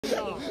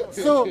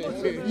So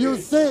you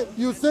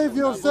save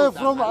yourself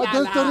from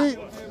adultery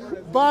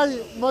by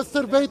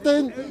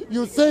masturbating.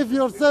 You save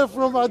yourself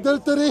from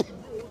adultery.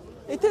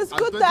 It is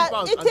good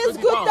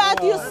that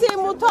you see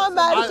Mutah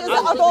marriage as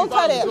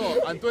adultery.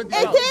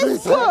 It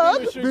is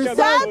good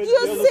that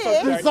you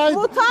see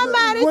Mutah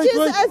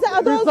marriages as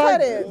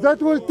adultery. That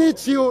will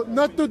teach you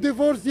not to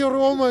divorce your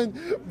woman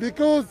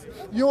because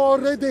you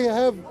already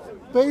have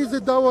paid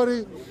the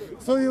dowry,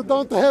 so you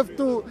don't have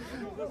to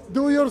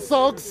do your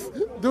socks,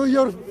 do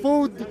your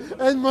food,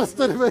 and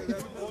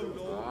masturbate.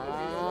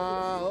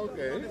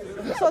 Okay.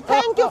 So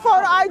thank you for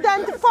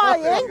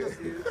identifying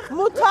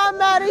Mutah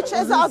marriage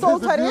as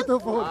adultery.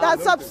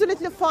 That's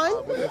absolutely fine.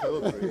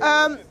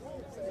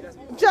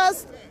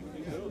 Just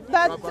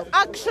that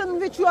action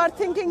which you are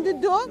thinking to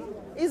do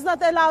is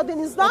not allowed in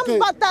Islam. Okay.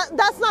 But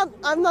that's not.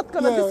 I'm not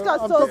going to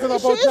discuss those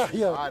issues.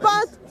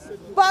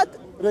 But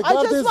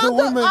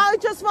I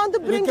just want to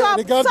bring up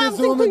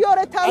something to your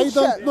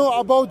attention. I don't know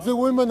about the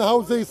women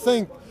how they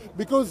think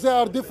because they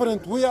are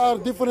different. We are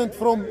different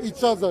from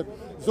each other.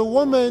 The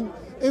woman,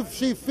 if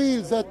she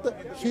feels that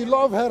she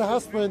loves her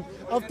husband,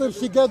 after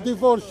she gets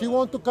divorced, she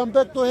wants to come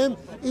back to him,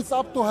 it's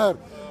up to her.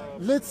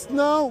 Let's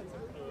now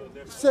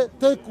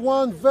take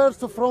one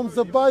verse from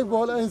the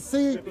Bible and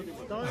see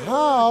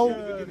how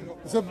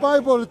the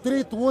Bible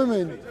treats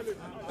women.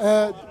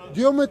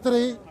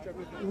 Geometry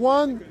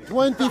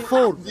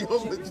 1:24.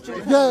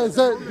 Yeah,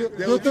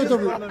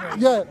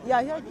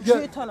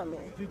 Deuteronomy.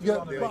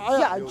 Deuteronomy.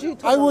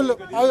 I will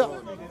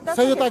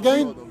say it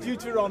again.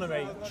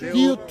 Deuteronomy.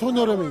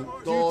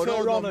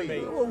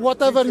 Deuteronomy.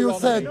 Whatever you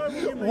said.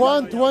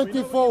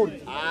 1:24.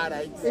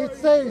 It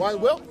says.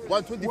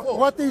 124.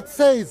 What it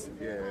says.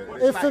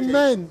 If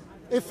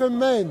a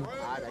man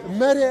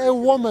marry a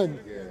woman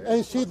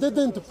and she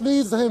didn't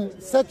please him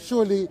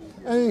sexually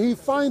and he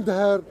find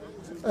her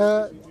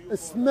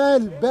smell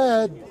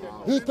bad,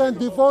 he can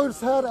divorce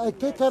her and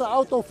kick her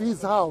out of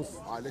his house.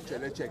 Let's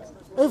check.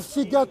 If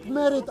she got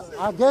married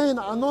again,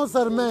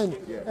 another man,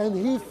 and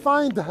he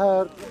find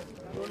her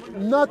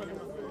not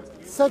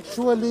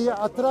sexually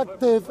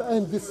attractive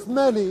and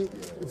smelly,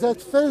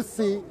 that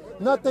filthy,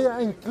 not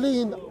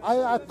unclean,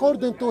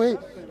 according to him,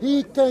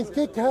 he can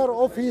kick her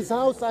off his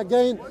house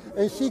again,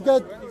 and she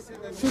can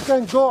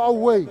go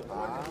away.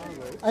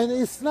 And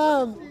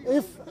Islam,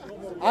 if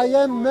I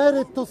am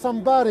married to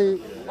somebody,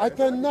 I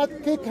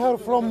cannot kick her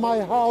from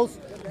my house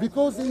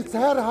because it's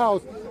her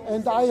house,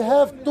 and I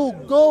have to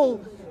go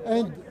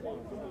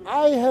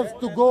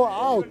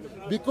out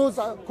because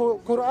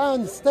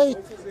Quran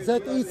states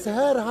that it's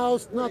her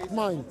house, not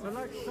mine.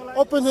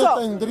 Open it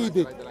and read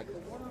it.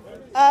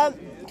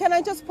 Can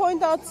I just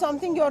point out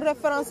something? Your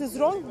reference is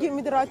wrong. Give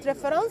me the right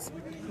reference.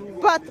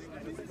 But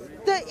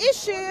the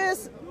issue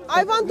is,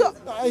 I want to.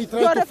 I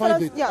try to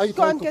find it. Yeah,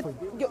 go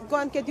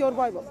and get your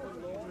Bible.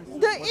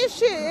 The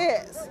issue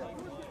is,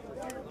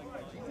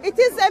 it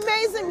is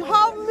amazing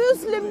how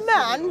Muslim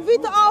man,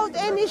 without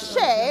any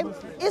shame,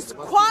 is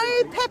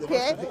quite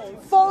happy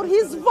for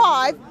his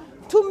wife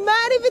to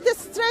marry with a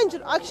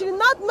stranger. Actually,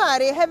 not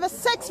marry, have a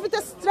sex with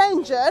a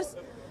strangers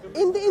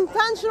in the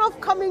intention of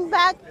coming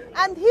back,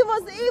 and he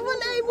was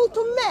even able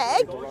to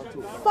make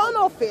fun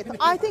of it.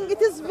 I think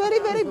it is very,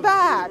 very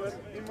bad.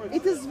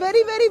 It is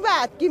very, very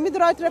bad. Give me the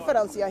right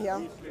reference,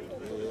 Yahya.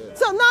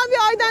 So now we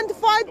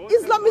identified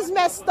Islam is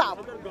messed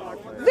up.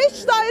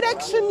 Which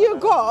direction you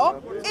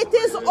go, it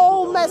is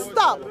all messed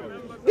up.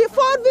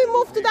 Before we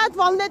move to that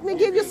one, let me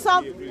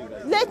tell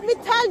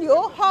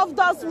you how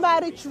does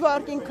marriage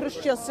work in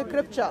Christian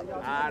scripture.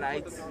 All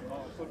right.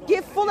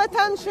 Give full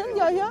attention,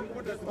 Yahya.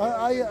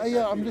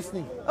 I'm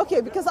listening.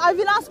 Okay, because I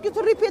will ask you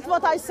to repeat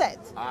what I said.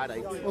 All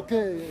right.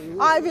 Okay.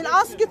 I will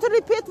ask you to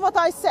repeat what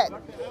I said.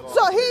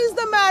 So here's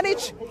the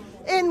marriage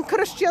in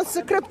Christian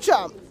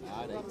scripture.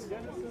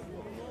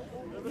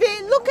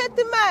 We look at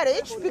the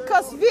marriage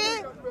because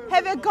we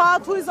have a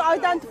God who is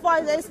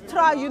identified as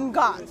triune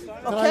God.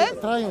 Okay?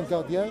 Triune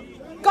God, yeah?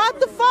 God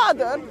the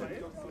Father,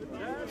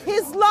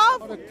 his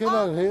love, He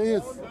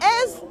is.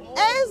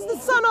 as the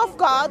Son of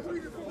God,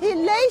 he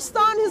lays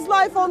down his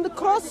life on the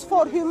cross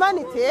for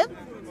humanity.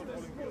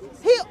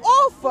 He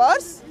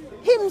offers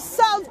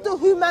himself to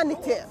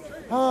humanity.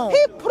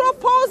 He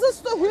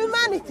proposes to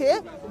humanity,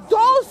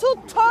 those who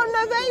turn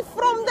away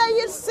from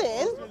their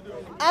sin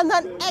and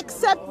then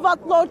accept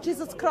what Lord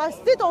Jesus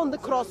Christ did on the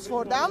cross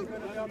for them.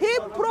 He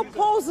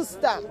proposes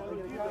them.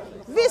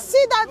 We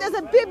see that as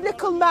a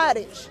biblical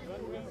marriage.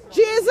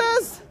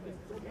 Jesus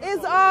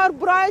is our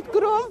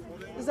bridegroom.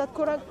 Is that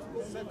correct?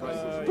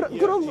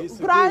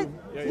 Bride.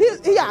 He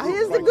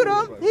is the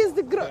groom. He is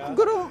the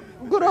groom.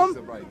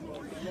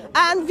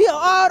 And we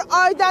are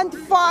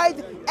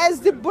identified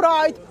as the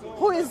bride,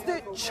 who is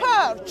the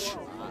church.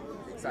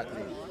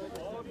 Exactly.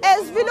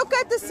 As we look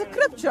at the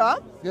scripture,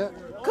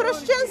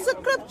 Christian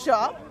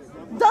scripture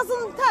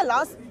doesn't tell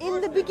us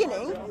in the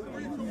beginning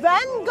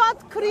when God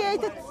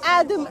created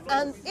Adam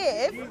and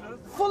Eve.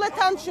 Full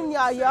attention,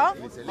 Yahya.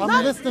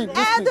 Not listening.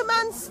 Adam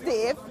and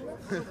Steve,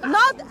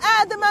 not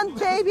Adam and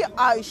baby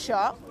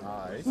Aisha,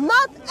 Alright.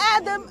 Not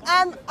Adam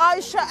and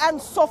Aisha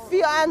and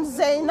Sophia and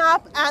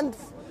Zainab and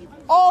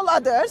all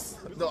others.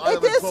 No, I It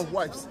have is 12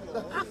 wives.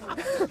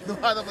 No,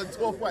 I have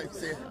 12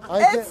 wives.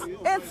 Yeah.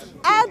 it's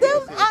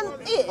Adam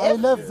and Eve. I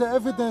left the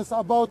evidence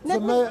about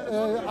Let me-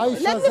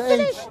 Aisha's let me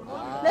finish. age.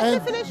 Let me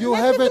And finish. you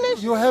Let have me it.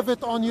 finish. You have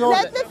it on your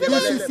Let me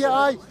finish.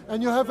 DCCI,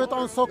 and you have it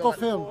on Soccer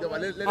Film.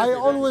 let I me-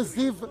 always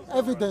give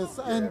evidence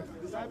and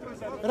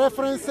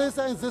references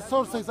and the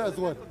sources as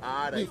well.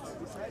 Alright.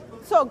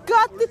 So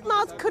God did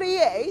not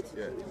create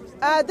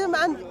Adam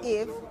and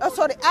Eve.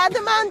 Sorry,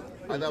 Adam and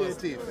And that was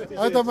Steve.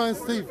 Adam and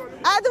Steve,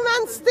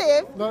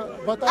 Steve. no,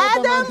 but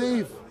Adam Adam- and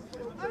Eve.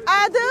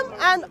 Adam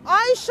and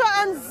Aisha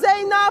and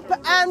Zainab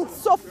and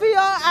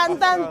Sophia and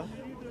then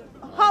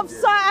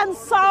Hafsa and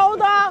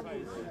Sauda.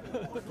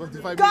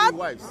 25 God, million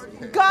wives.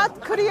 God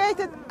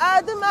created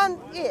Adam and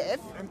Eve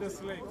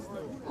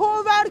who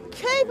were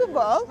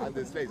capable And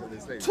the slaves, and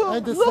the slaves. to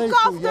And the look slaves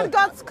too, after yeah.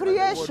 God's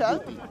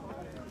creation.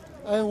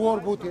 And war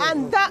booty. as And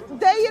well. that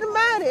their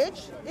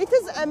marriage, it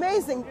is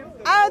amazing.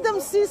 Adam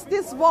sees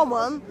this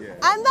woman,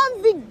 and then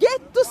we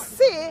get to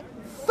see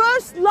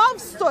first love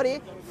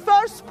story,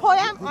 first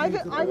poem. I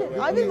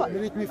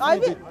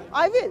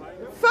will.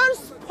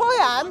 First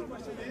poem,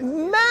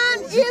 man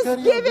is Zechariah,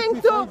 giving let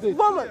me to find it.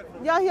 woman.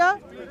 Yeah.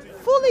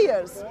 Full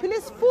ears,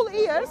 please, full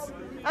ears,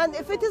 and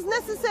if it is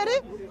necessary,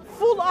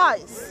 full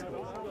eyes.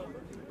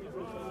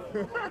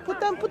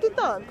 Put it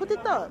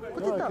down.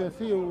 No, I can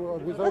see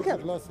you without Okay. the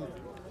glasses.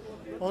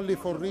 Only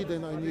for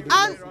reading, I need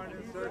And glasses.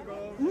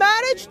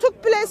 marriage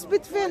took place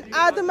between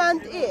Adam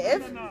and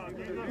Eve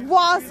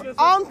was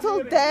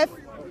until death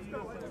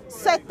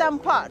set them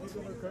apart.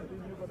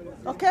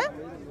 Okay?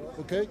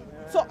 Okay?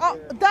 So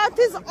that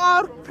is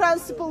our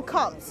principle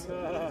comes.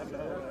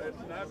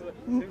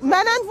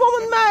 Man and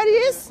woman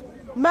marries.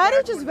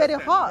 Marriage is very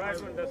hard.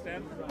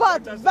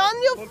 But when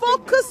you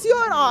focus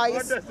your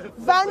eyes,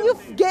 when you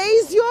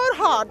gaze your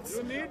hearts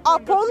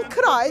upon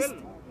Christ,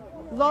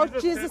 Lord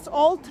Jesus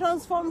all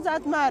transforms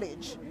that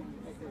marriage.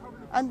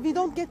 And we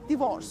don't get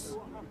divorced.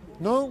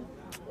 No?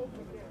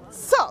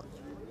 So,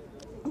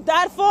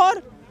 therefore,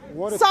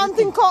 What a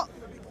something pity. called...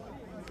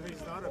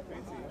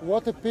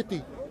 What a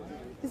pity.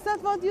 Is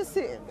that what you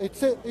see?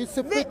 It's a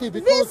We pity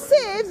because see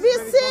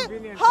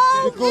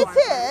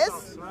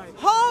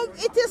how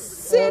it is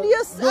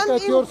serious look and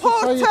at your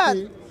important.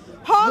 society.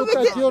 How Look it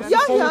at is, your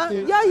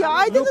society.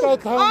 I Look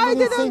at how many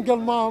didn't, single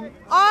mom.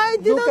 I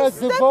Look didn't at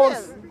step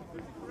divorce. in.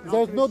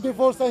 There's no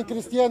divorce in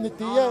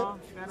Christianity. Yeah,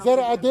 there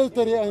are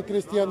adultery in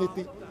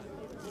Christianity.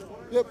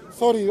 Yep.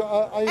 Sorry,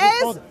 I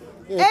respond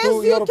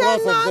to your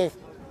brothers there.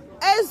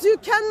 As you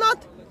cannot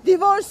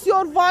divorce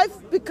your wife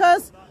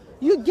because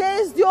you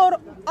gazed your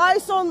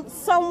eyes on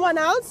someone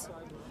else,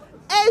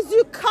 as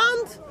you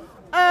can't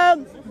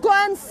go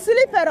and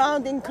sleep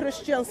around in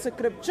Christian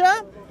scripture,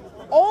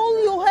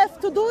 all you have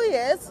to do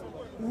is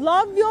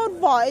love your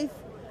wife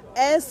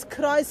as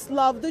Christ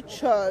loved the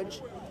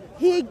church.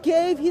 He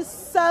gave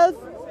himself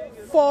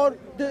for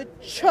the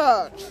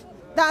church.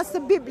 That's the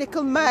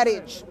biblical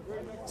marriage.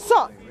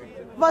 So,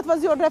 what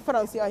was your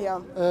reference,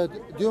 Yahya?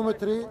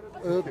 Geometry,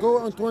 go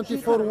on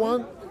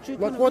 24:1.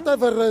 But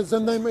whatever the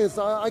name is,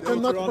 I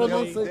cannot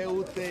pronounce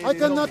it. I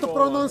cannot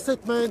pronounce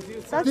it, man.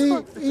 That's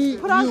D-E-U.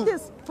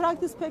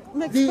 Practice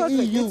makes perfect.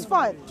 DEU. It's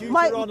fine.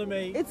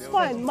 It's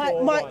fine.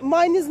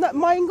 Mine is not.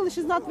 My English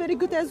is not very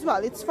good as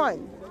well. It's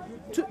fine.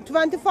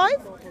 25.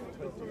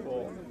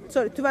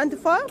 Sorry,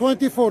 25.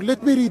 24.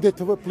 Let me read it,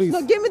 please.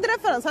 No, give me the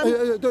reference.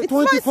 It's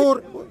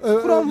 24.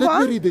 fine. From Let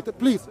one? me read it,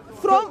 please.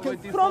 From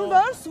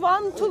verse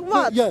 1 to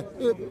what? Yeah,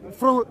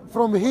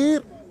 from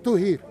here to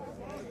here.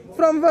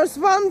 From verse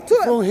 1 to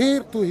From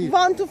here to here.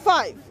 1 to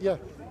 5. Yeah.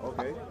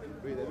 Okay.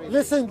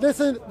 Listen,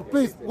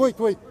 please,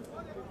 wait.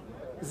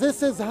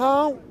 This is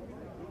how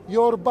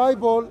your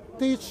Bible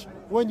teach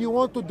when you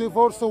want to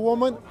divorce a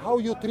woman, how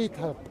you treat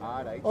her.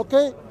 Alright.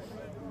 Okay?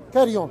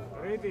 Carry on.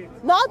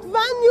 Not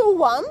when you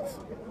want,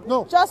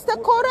 No. just a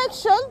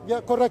correction.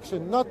 Yeah,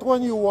 correction. Not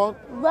when you want.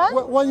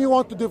 When? When you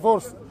want to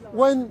divorce.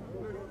 When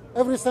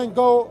everything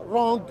go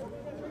wrong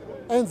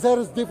and there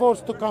is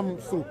divorce to come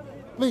through.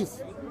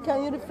 Please.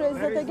 Can you rephrase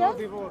that again?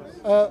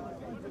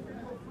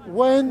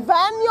 When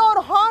When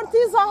your heart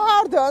is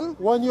hardened,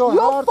 When your you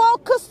heart-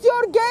 focused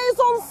your gaze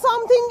on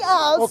something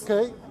else,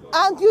 Okay.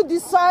 and you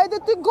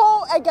decided to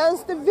go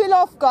against the will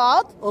of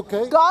God.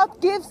 Okay. God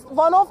gives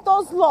one of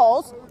those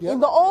laws Yeah. in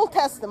the Old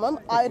Testament.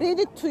 I read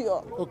it to you.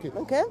 Okay.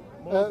 Okay.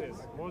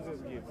 Moses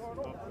gives, not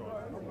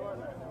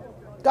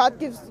God. God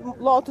gives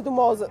law to the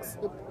Moses.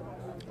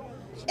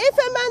 If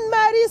a man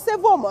marries a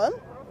woman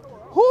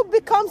who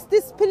becomes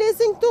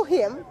displeasing to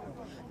him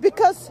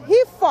because he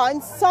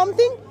finds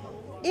something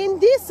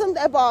indecent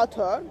about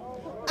her,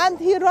 and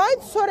he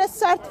writes her a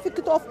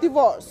certificate of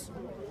divorce,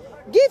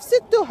 gives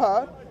it to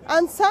her,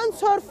 and sends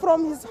her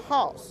from his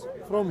house.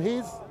 from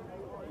his,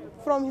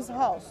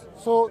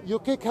 so you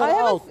kick her I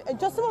out. haven't.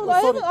 Just a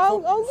moment. Sorry,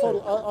 I'll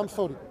sorry, I'm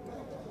sorry.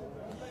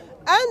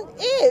 And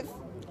if,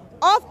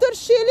 after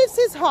she leaves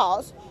his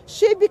house,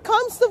 she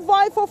becomes the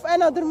wife of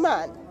another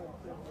man,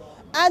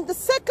 and the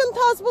second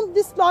husband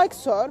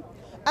dislikes her,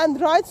 and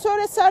writes her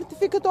a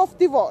certificate of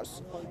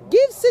divorce,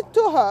 gives it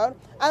to her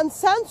and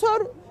sends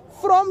her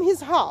from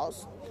his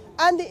house.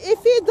 And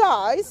if he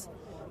dies,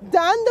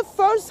 then the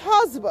first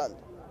husband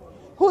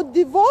who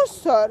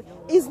divorced her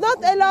is not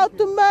allowed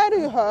to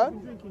marry her,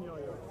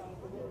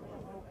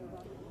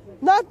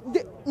 not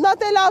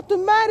allowed to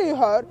marry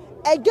her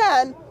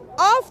again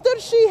after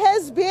she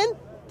has been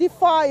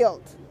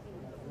defiled.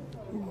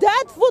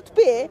 That would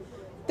be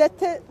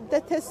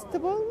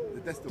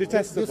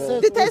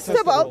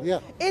detestable Yeah.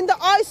 in the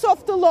eyes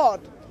of the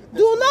Lord.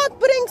 Do not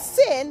bring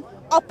sin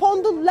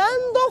upon the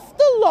land of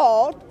the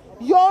Lord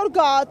your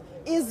God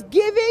is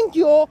giving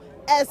you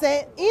as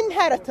an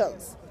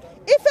inheritance.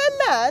 If a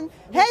man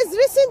has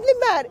recently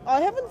married,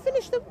 I haven't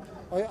finished it.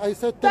 I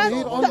said to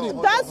here only.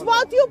 That's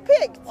what you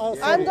picked.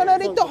 I'm going to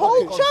read the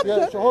whole chapter.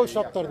 Yeah, the whole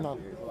chapter now.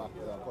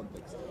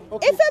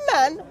 Okay. If a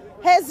man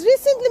has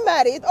recently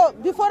married,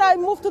 before I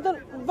move to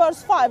the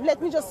verse 5,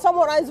 let me just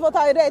summarize what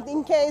I read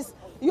in case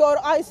your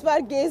eyes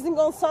were gazing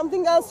on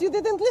something else you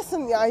didn't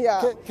listen.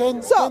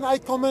 Can I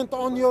comment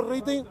on your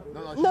reading?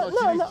 No,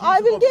 I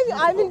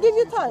will give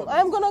you time.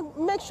 I'm going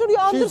to make sure you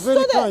She's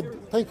understood very it.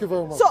 kind. Thank you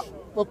very much. So,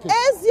 okay.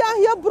 as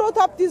Yahya brought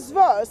up this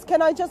verse,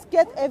 can I just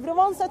get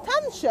everyone's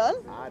attention?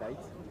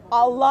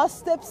 Allah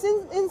steps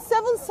in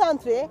 7th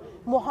century,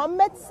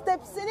 Muhammad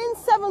steps in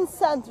 7th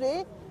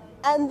century,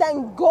 and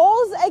then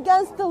goes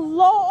against the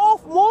law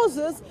of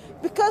Moses,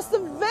 because the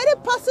very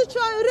passage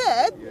I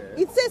read,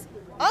 it says,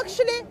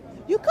 actually,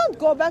 you can't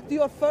go back to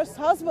your first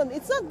husband.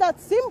 It's not that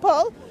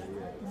simple.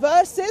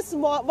 Versus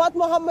what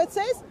Muhammad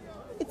says,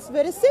 it's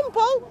very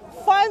simple.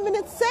 5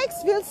 minutes sex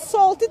will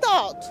sort it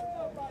out.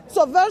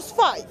 So verse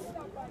 5.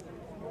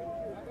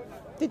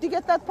 Did you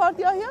get that part,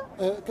 Yahya?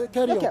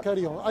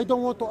 Carry on. I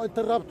don't want to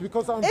interrupt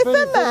because I'm If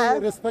very, a man- very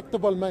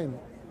respectable man.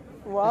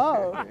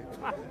 Wow.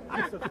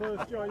 It's the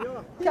first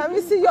Yahya. Can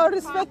we see your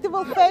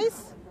respectable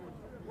face?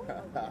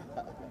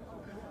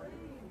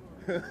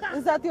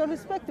 Is that your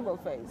respectable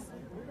face?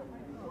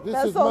 This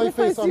That's is the my only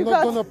face. face I'm you not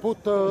got. going to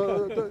put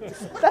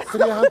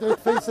 300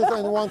 faces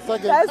in 1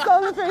 second. That's the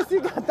only face you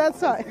got,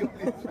 that's right. It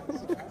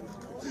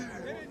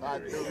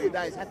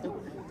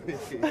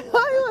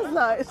was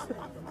nice.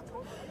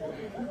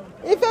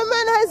 If a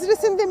man has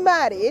recently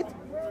married,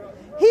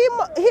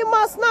 he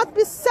must not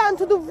be sent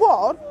to the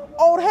war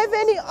or have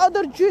any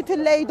other duty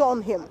laid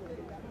on him.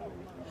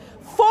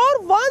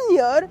 For 1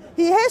 year,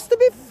 he has to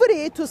be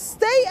free to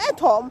stay at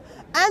home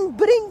and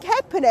bring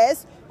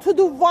happiness to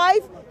the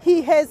wife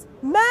he has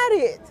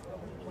married.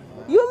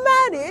 You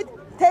married,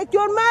 take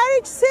your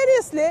marriage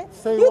seriously.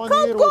 Stay You 1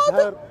 can't year go with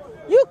to, her.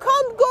 you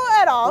can't go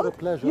around. For a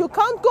pleasure. You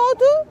can't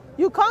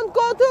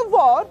go to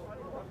war.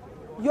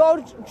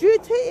 Your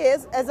duty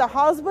is, as a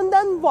husband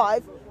and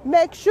wife,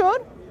 make sure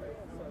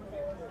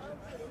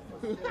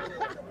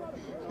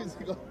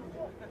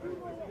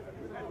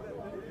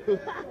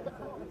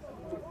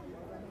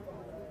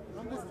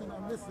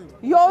I'm listening.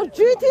 your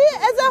duty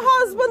as a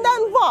husband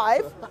and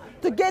wife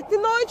to get to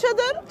know each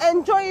other,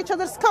 enjoy each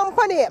other's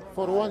company.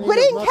 For 1 year,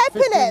 Bring not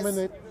 15 happiness.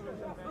 minutes.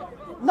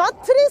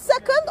 Not 3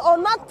 seconds or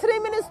not 3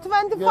 minutes,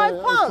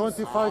 25 pounds.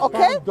 25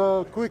 okay?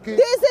 pound quickie.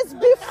 This is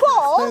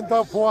before. Stand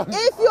up one.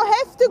 If you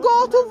have to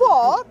go to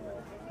war,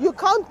 you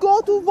can't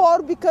go to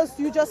war because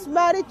you just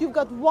married. You've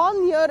got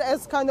 1 year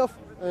as kind of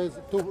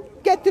To,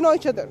 get to know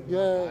each other.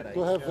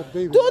 to have a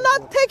baby. Do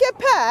not take a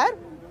pair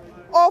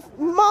of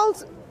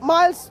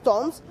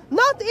milestones,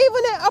 not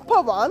even an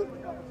upper one,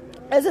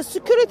 as a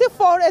security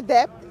for a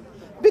debt,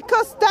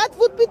 because that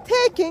would be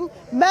taking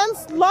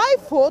man's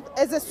livelihood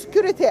as a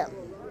security.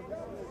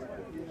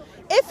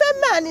 If a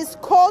man is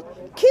caught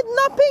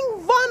kidnapping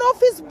one of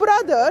his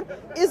brother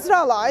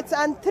Israelites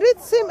and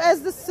treats him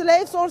as the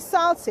slaves or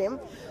sells him,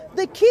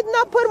 the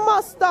kidnapper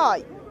must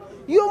die.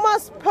 You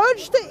must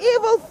purge the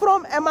evil from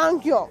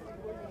among you.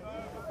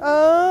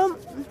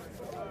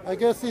 I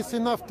guess it's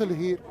enough till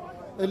here.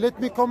 Let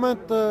me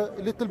comment a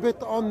little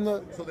bit on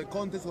So the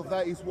context of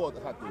that is what,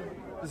 Hatu?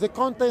 the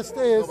contest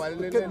is. No, but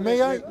Okay,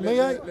 may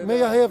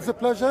I have the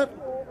pleasure?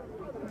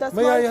 That's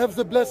May my I have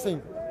the blessing?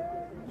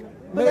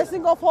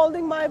 blessing of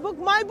holding my book.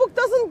 My book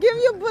doesn't give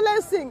you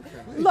blessing.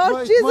 Lord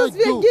might Jesus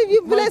will do. give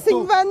you It might blessing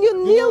do. when you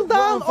kneel You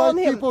down invite on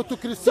him. people to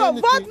So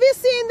Christianity. what we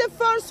see in the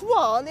first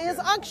one is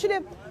actually,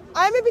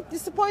 I'm a bit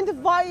disappointed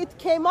why it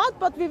came out,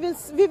 but we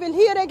will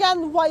hear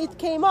again why it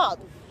came out.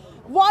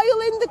 While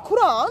in the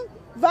Quran,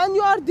 when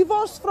you are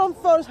divorced from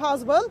first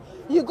husband,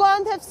 you go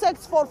and have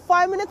sex for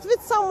 5 minutes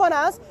with someone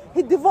else,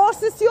 he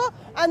divorces you,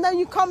 and then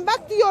you come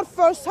back to your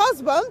first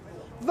husband,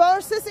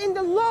 versus in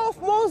the law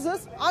of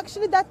Moses,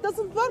 actually that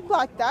doesn't work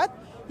like that.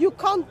 You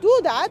can't do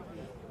that.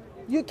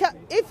 You can,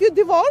 if you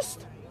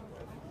divorced,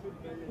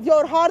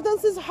 your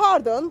hardness is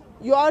hardened,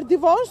 you are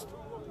divorced,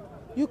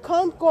 you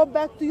can't go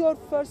back to your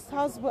first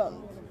husband.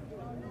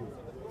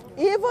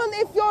 Even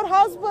if your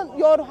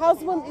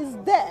husband is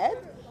dead,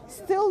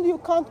 still you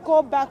can't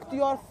go back to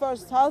your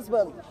first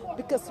husband,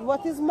 because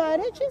what is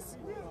marriage is?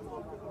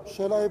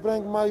 Shall I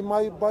bring my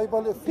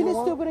Bible if you Please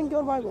want? do bring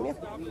your Bible. Yeah.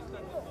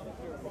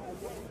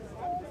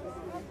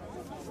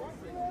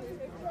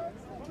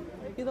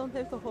 You don't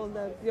have to hold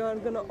that. You're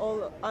gonna,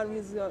 all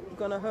arms are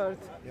gonna hurt.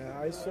 Yeah,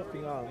 I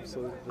swapping arms,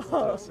 so it doesn't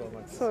Oh, hurt so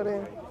much.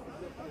 sorry.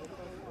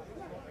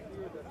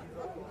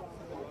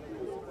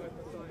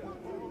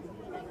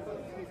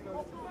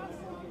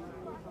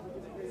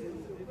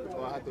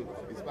 Oh, I had to.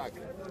 It's back.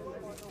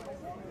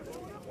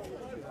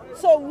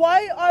 So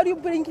why are you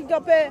bringing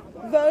up a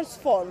verse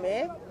for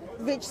me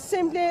which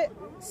simply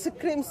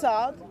screams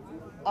out,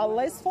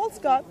 Allah is false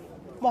God,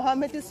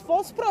 Muhammad is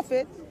false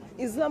prophet,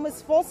 Islam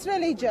is false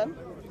religion,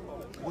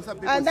 What's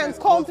that bit and where then it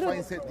says God contra-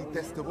 finds it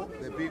detestable?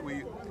 The bit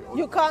where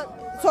you can't,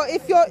 so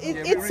if you're,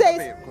 it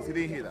says, because he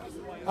didn't hear that.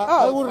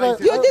 I would like,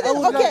 You didn't? I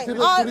would like Okay, to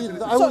read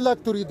it. I would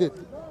like to read it.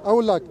 I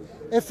would like,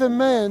 if a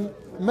man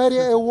marry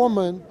a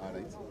woman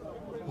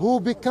who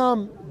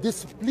become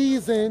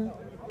displeasing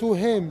to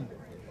him,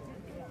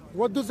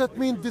 what does that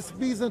mean,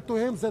 displeasing to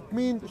him? That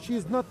means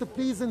she's not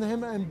pleasing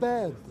him and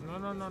bad.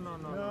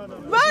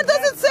 where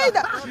does it say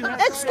that?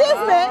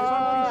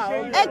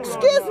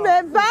 Excuse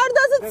me, where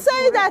does it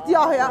say that,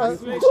 Yahya?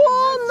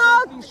 Do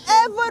not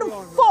ever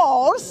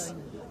force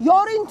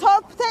your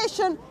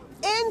interpretation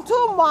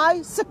into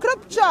my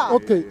scripture.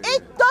 Okay.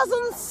 It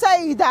doesn't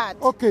say that.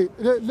 Okay,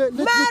 let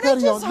me Marriage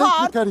carry on. is Let me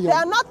hard, carry they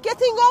are on. not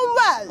getting on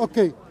well.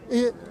 Okay.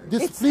 It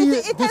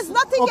has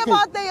nothing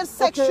about their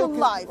sexual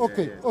life.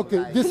 Okay.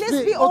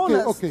 Please be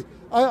honest. Okay.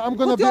 I'm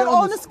gonna Put be your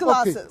honest. honest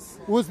glasses.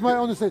 Okay. With my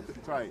honest,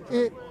 Try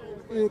it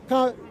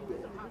can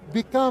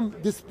become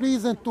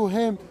displeasing to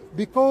him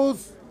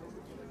because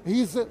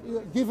he's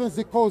given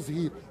the cause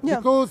here. Yeah.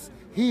 Because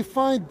he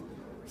find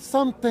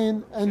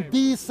something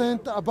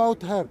indecent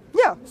about her.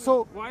 Yeah.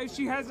 So Why if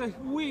she has a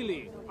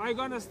wheelie? Are you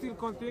gonna still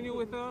continue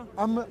with her?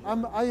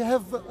 I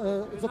have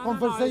the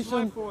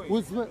conversation it's my point.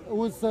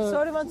 with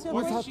Sorry, what's your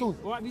with point? Hatun.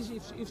 What is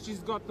if she's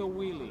got a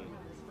wheelie?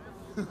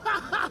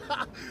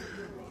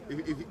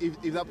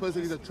 If that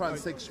person is a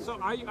transsexual. So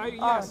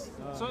yes.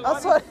 So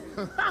Sorry.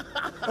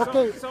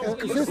 Okay. So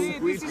you this- see,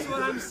 this is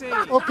what I'm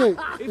saying. Okay.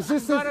 If This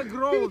she's got a is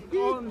growth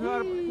on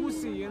her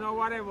pussy, you know,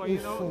 whatever, you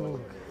know.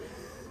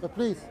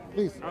 please.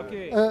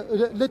 Okay.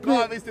 Let Go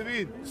on, me. Mr.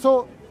 Bean.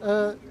 So,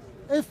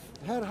 if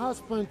her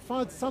husband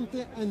finds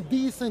something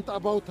indecent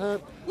about her,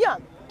 Yeah.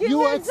 Give me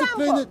you an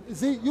explain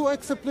example. it. You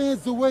explain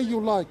it the way you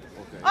like.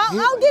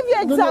 I'll give you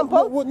an example.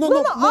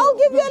 I'll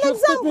give you an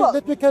just example.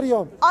 Let me carry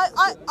on.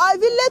 I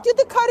will let you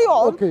to carry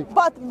on, Okay.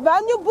 but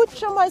when you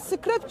butcher my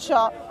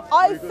scripture,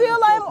 I feel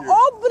I'm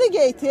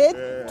obligated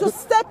to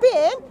step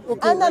in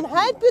and then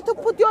help you to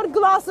put your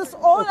glasses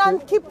on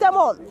and keep them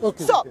on.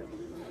 Okay. So,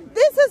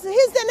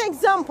 here's an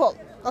example,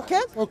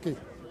 okay? Okay.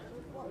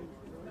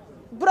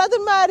 Brother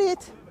married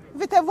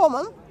with a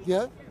woman.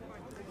 Yeah.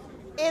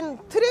 In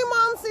 3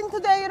 months into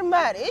their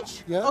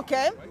marriage, Yeah.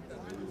 okay,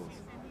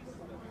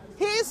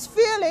 he is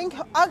feeling,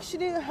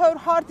 actually her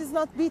heart is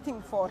not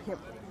beating for him.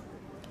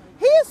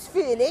 He is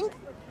feeling,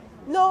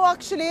 no,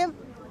 actually,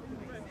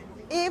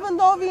 even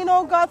though we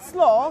know God's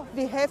law,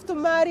 we have to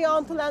marry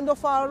until the end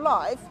of our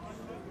life,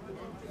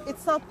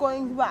 it's not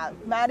going well.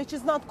 Marriage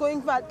is not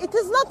going well. It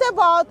is not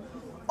about,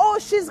 oh,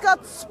 she's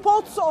got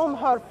spots on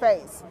her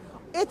face.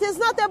 It is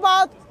not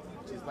about,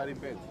 She's bad in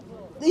bed.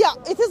 yeah,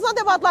 it is not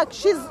about like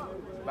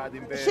Bad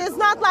in bed. she's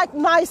not like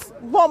nice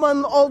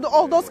woman,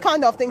 all those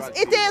kind of things.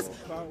 It is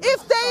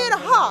if they're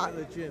hard.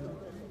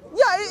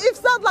 Yeah,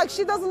 it's not like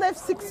she doesn't have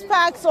six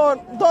packs or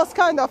those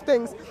kind of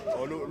things.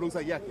 Oh, looks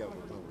like yak.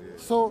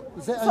 So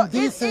the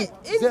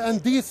So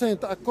indecent,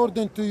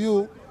 according to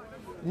you,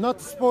 not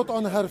spot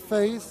on her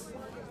face,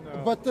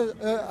 but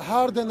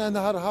harden in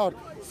her heart.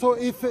 So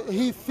if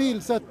he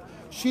feels that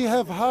she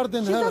have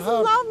hardened She her doesn't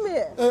heart, love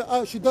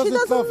me. she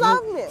doesn't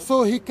love him, me.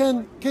 so he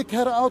can kick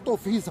her out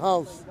of his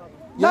house.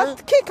 Yeah?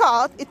 Not kick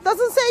out. It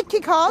doesn't say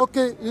kick out.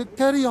 Okay,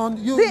 carry on.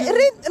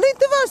 Read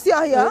the verse,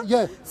 Yahya.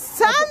 yeah.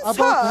 Sends About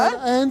her her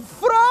and-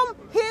 from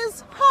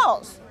his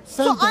house.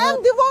 So Send I am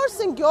her-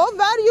 divorcing you.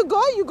 Where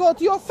you go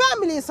to your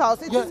family's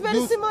house. It is very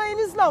you- similar in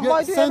Islam. yeah,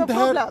 Why do you have a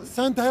problem?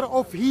 Send her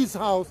off his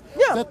house.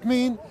 Yeah. That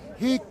means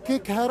he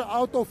kick her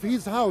out of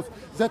his house.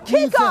 That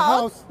means Kick the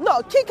out. house.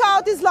 No, kick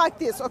out is like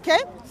this, okay?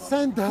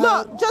 Send her. No,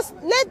 just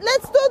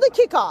let's do the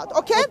kick out,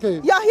 okay?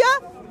 Okay. Yahya,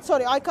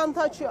 sorry, I can't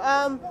touch you.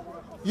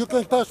 You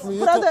can touch me.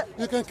 Brother-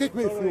 You can kick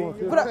me if you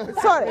want.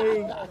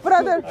 Sorry,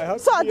 brother.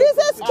 So this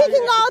is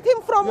kicking out him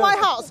from my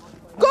house.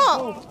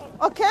 Go,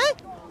 okay?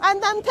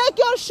 And then take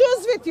your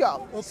shoes with you.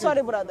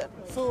 Sorry, brother.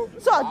 So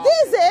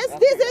This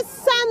is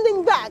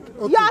sending back.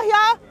 Okay.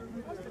 Yahya,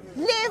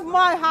 leave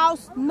my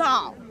house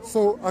now.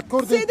 So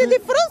according See the to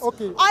difference?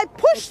 Okay. I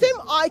pushed him,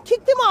 I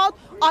kicked him out,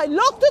 I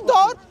locked the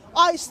door,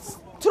 I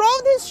threw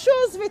his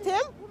shoes with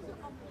him,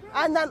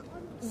 and then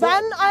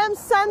when I am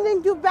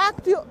sending you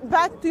back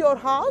to your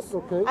house,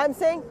 Okay. I'm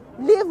saying,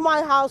 leave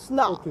my house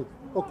now.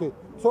 Okay.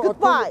 So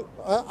Goodbye.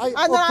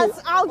 And then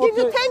I'll give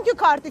you thank you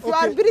card if you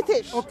are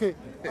British. Okay.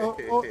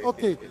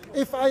 Okay.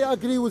 If I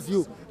agree with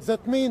you,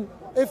 that means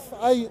if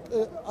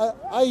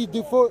I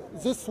divorce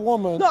this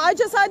woman. No, I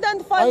just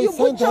identified you.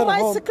 send Butcher her my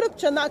home.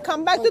 scripture. Now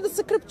come back to the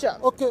scripture.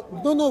 Okay,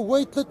 no,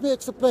 wait, let me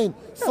explain.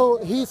 So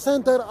he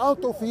sent her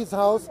out of his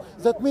house.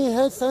 That means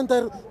he sent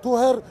her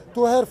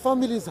to her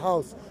family's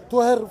house, to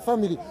her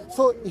family.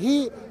 So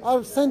he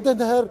are sending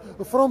her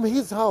from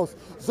his house.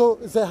 So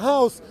the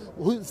house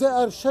they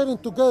are sharing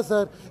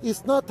together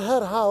is not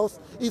her house.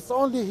 It's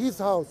only his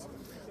house.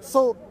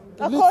 So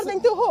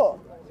According to who?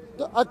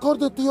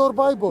 according to your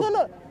Bible.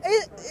 No.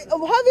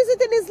 How is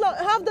it in Islam?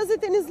 How does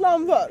it in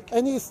Islam work?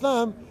 In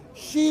Islam,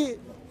 she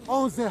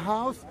owns the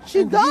house.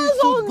 She and does he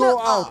should own go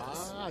the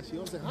out. She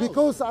owns the house.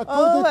 Because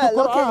according well, to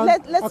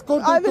Quran, okay,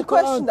 according I to will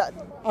question Quran, that.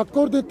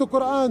 according to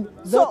Quran,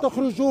 So- لا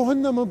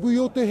تخرجوهن من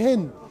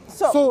بيوتهن.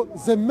 So- So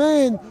the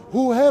man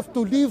who have to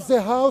leave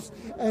the house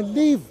and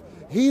leave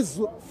his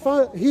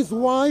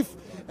wife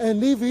and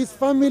leave his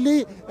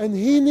family, and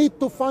he need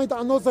to find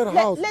another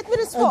house. let me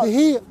respond.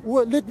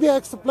 And let me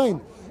explain.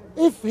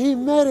 If he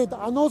married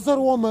another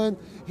woman,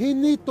 he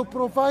need to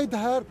provide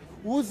her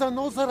with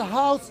another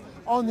house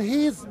on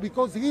his,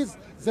 because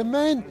the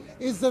man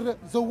is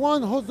the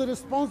one who's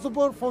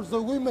responsible for the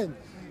women.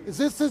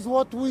 This is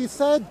what we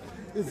said.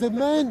 The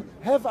men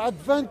have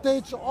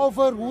advantage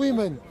over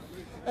women.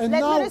 And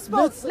Let now, me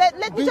respond.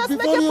 Let me just make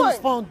before a you point.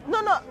 respond, No,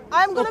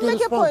 I'm going to Okay, make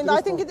respond, a point.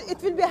 I think respond.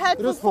 it will be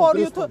helpful Respond, for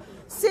you respond.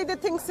 to see the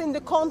things in the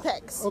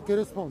context. okay,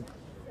 respond.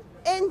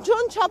 In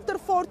John chapter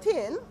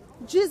 14,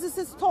 Jesus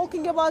is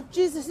talking about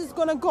Jesus is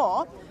going to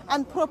go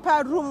and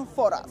prepare room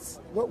for us.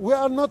 We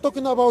are not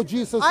talking about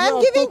Jesus. I am we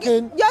are giving-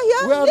 talking, yeah,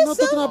 we are not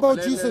listen. talking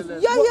about Jesus.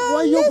 Yeah,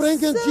 Why you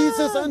bringing listen.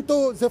 Jesus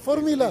into the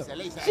formula?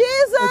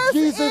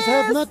 Jesus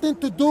have is- nothing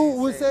to do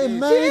with a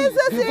man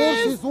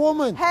divorce his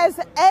woman. has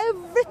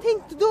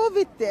everything to do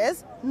with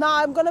this. Now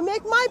I'm going to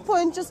make my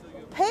point. Just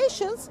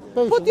patience.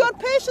 Put Patience. your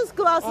patience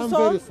glasses I'm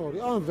on. very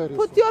sorry. I'm very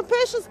Put sorry. your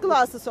patience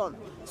glasses on.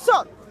 So,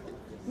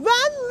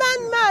 when men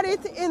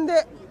married in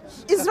the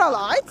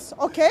Israelites,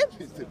 okay?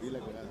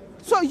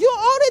 So you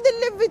already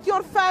live with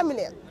your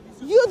family.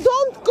 You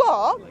don't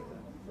go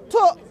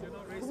to,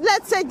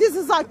 let's say this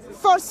is like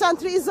first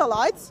century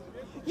Israelites.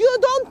 You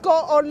don't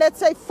go, or let's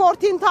say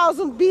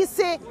 14,000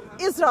 BC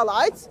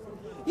Israelites.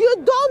 You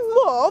don't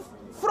move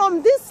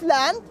from this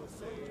land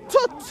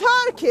to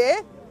Turkey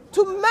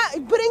to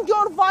bring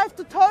your wife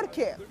to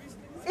Turkey.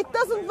 It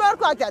doesn't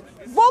work like that.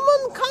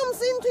 Woman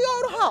comes into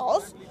your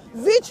house,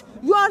 which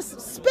you are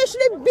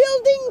specially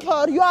building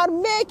her, you are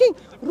making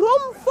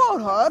room for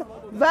her,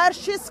 where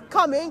she's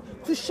coming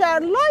to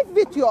share life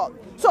with you.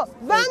 So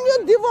when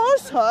you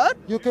divorce her,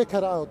 You kick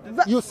her out.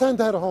 You send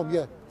her home,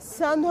 yeah.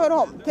 send her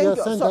home. Thank Yeah,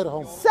 you. send So her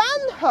home.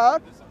 send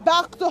her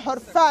back to her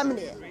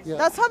family. Yeah.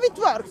 That's how it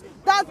works.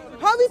 That's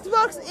how it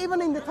works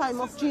even in the time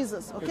of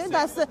Jesus. Okay,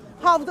 that's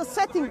how the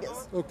setting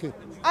is. Okay.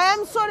 I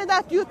am sorry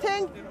that you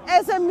think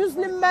as a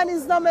Muslim man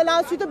Islam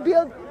allows you to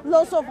build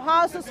lots of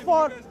houses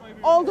for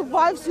all the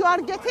wives you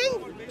are getting.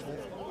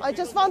 I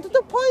just wanted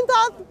to point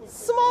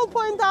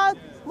out,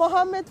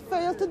 Muhammad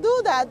failed to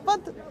do that,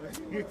 but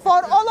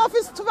for all of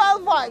his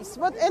 12 wives.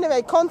 But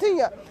anyway,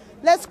 continue.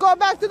 Let's go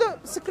back to the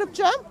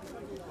scripture.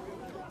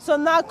 So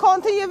now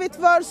continue with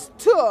verse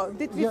 2.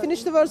 Did we Yeah,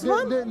 finish the verse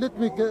 1? Let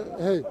me get,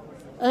 hey.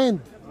 And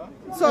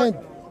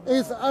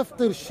is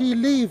after she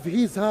leave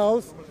his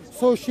house,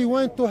 so she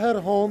went to her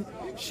home,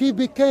 she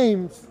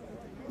became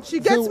She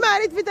gets So-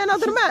 married with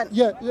another man.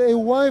 Yeah, a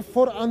wife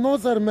for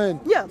another man.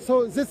 Yeah.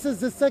 So this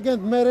is the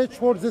second marriage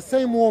for the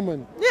same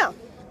woman. Yeah.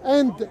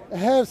 And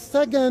her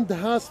second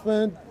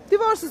husband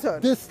Divorces her.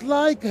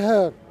 dislike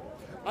her.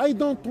 I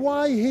don't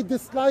why he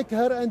dislike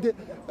her and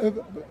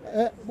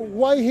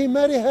why he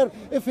marry her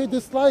if he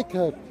dislike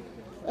her,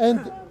 and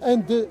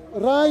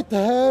write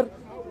her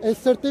a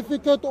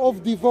certificate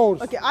of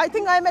divorce. Okay, I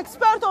think I'm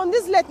expert on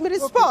this. Let me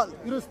respond.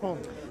 You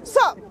respond.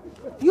 So,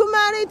 you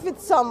married with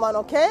someone,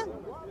 okay?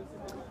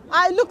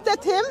 I looked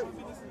at him.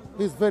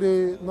 He's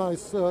very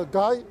nice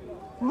guy.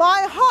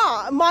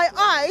 My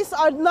eyes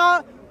are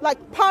now like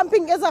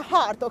pumping as a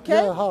heart,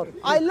 okay? Yeah, heart.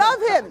 I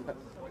love him.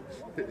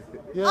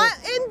 Yeah.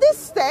 In this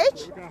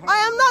stage, I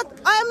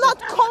am not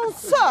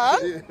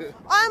concerned.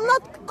 I am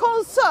not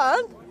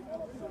concerned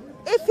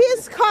if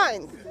he's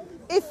kind,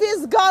 if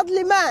he's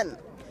godly man,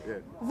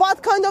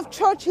 what kind of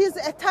church he's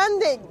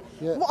attending,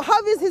 Yeah. how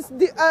is his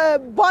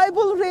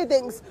Bible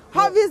readings,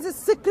 how is his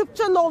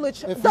scripture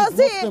knowledge, If he's does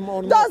Muslim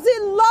or not. does he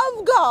love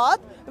God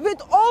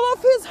with all of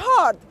his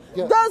heart,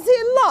 Yeah. does he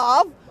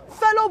love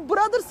fellow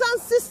brothers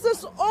and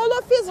sisters all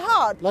of his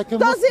heart, Like a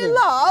does he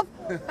Muslim. love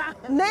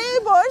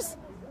neighbors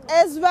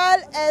as well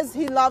as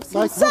he loves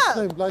Like himself?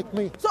 Muslim, like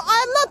me. So I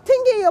am not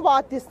thinking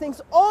about these things.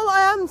 All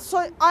I am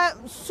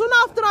soon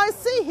after I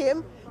see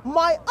him,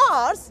 my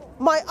eyes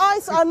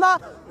are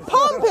not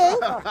pumping.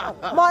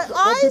 My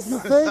eyes, did you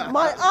say?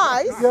 my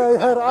eyes, Yeah,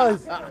 her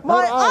eyes.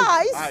 my Her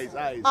eyes.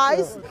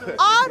 eyes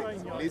are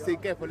Listen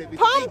carefully.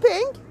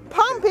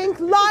 pumping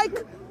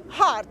like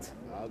heart.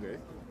 Okay.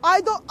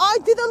 I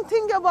didn't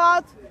think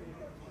about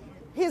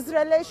his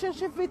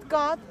relationship with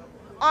God.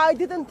 I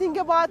didn't think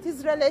about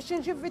his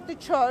relationship with the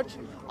church.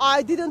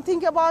 I didn't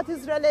think about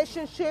his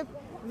relationship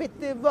with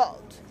the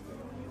world.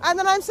 And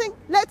then I'm saying,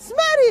 let's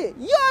marry.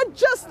 You're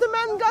just the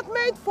man God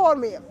made for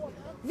me.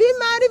 We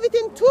marry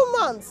within 2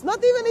 months,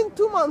 not even in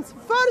 2 months,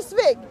 first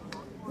week.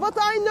 What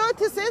I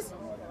notice is,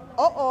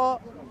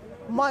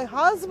 my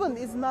husband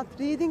is not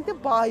reading the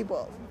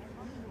Bible.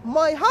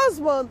 My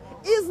husband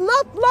is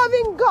not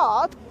loving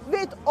God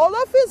with all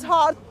of his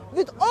heart,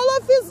 with all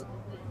of his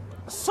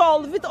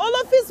soul, with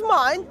all of his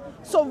mind.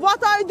 So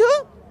what I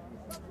do?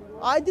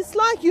 I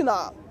dislike you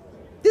now.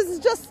 This is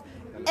just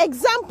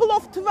example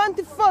of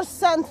 21st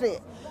century.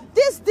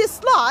 This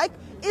dislike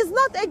is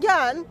not,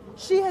 again,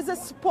 she has a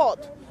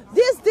spot.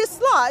 This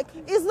dislike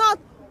is not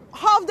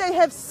how they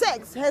have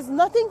sex, has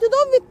nothing to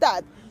do with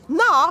that.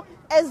 Now,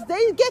 as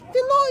they get to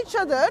know each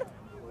other,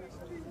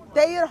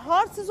 their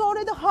hearts is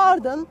already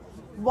hardened,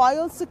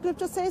 while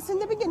scripture says in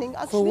the beginning,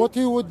 actually. So what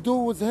you would do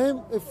with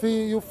him if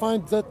you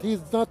find that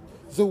he's not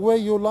the way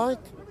you like?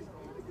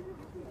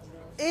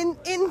 In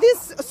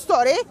this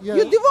story,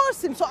 you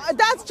divorce him. So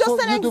that's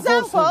just an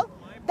example.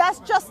 That's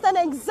just an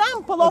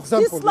example of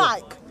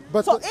dislike. Yeah.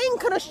 But so in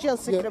Christian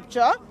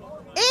scripture,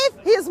 if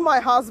he's my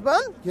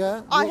husband,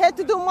 I had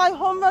to do my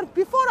homework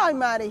before I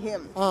marry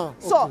him.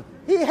 So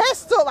he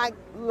has to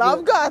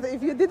love God.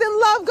 If you didn't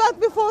love God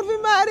before we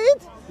married,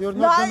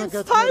 now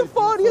it's time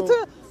for you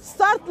to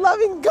start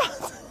loving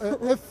God.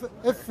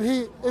 if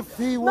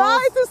he was, now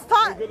it is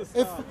time.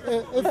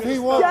 If he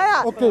was,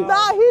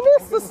 Now he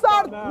needs to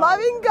start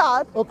loving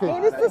God. He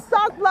needs to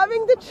start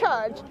loving the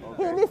church.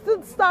 He needs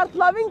to start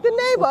loving the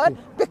neighbor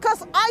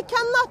because I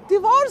cannot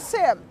divorce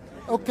him.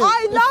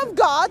 I love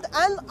God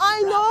and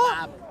I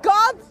know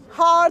God's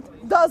heart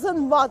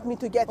doesn't want me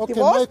to get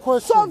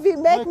divorced. So we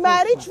make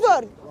marriage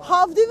work.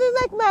 How do we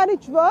make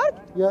marriage work?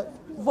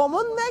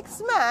 Woman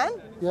makes man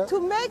to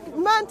make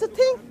man to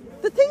think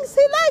the things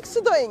he likes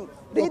doing.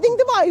 Reading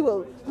the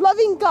Bible,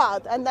 loving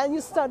God, and then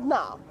you start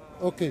now.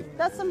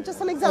 That's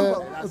just an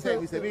example.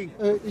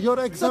 Your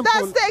example. So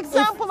that's the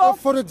example of.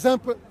 For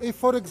example, if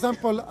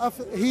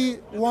he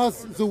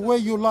was the way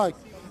you like,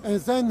 and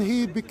then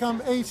he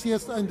become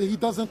atheist and he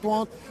doesn't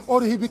want,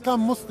 or he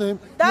become Muslim,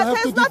 that you have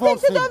has to nothing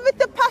to do with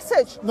the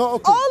passage. No,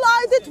 all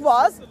I did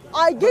was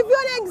I give you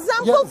an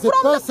example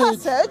from the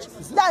passage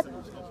that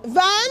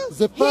when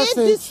he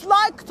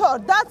disliked her,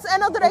 that's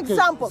another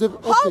example.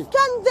 How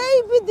can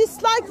they be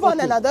dislike one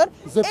another?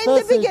 In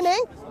the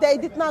beginning, they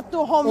did not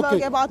do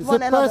homework about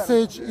one another. The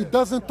passage, it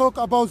doesn't talk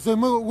about the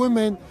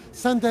women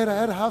sending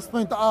her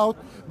husband out,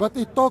 but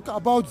it talk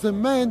about the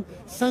men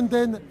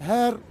sending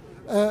her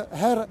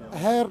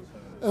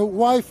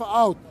wife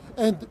out.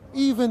 And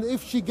even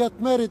if she get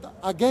married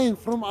again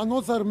from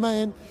another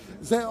man,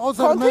 the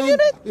other man,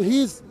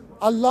 he's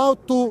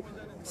allowed to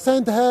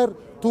send her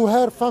to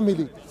her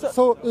family.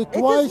 So it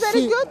is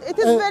very good. It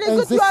is very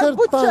good. You are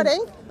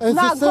butchering.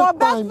 Now go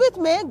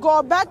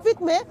back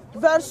with me,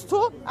 verse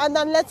 2, and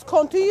then let's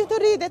continue to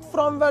read it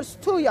from verse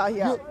 2.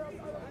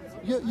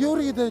 You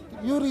read it.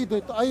 You read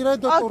it. I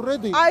read it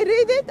already. I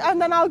read it, and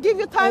then I'll give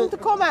you time to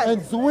comment.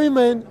 And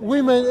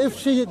women, if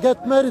she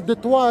get married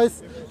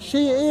twice,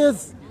 she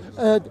is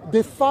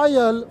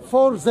defiled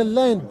for the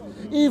land.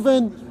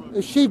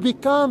 Even she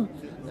become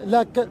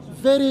like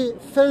very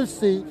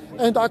filthy.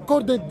 And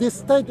according to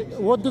this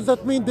what does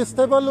that mean?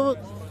 Detestable.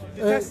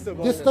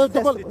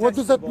 What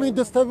does that mean?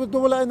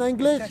 Detestable in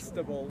English?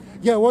 Detestable.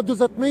 Yeah. What does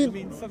that mean? It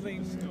means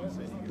something.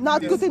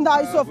 Not good in the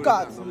eyes of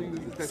God.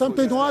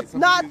 Something what?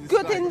 Not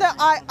good in the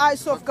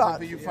eyes of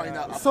God.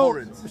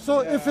 So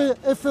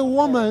if a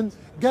woman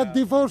get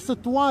divorced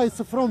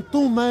twice from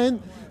two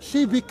men,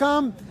 she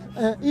become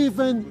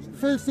even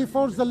filthy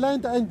for the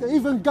land, and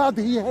even God,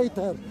 he hate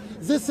her.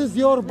 This is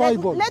your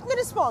Bible. Let me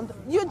respond.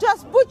 You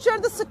just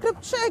butchered the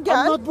scripture again.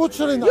 I'm not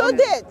butchering. You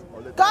did.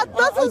 God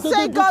doesn't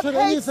say God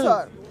hates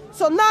her.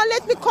 So now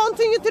let me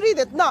continue to read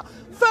it. Now,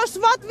 first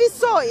what we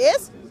saw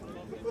is,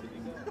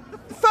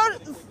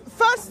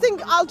 first thing,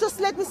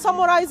 let me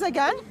summarize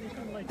again.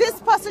 This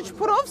passage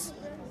proves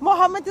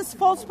Muhammad is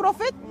false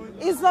prophet,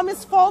 Islam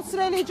is false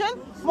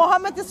religion,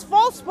 Muhammad is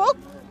false book,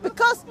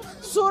 because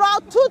Surah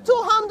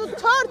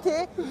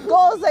 230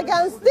 goes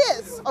against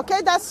this.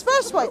 Okay, that's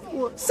first point.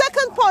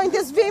 Second point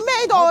is we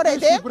made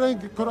already. She bring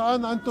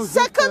Quran into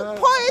second this,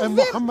 point and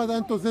Muhammad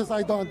into this.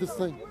 I don't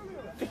understand.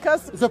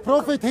 Because the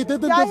Prophet, he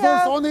didn't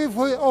divorce only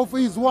of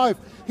his wife.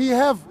 He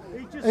have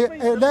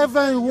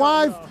 11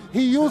 wives.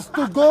 He used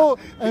to go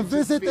and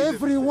visit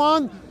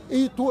everyone.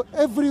 To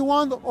every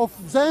one of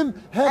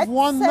them have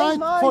one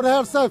night for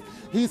herself.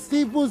 He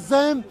sleep with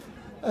them.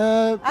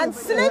 And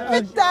sleep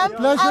with them,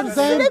 and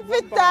sleep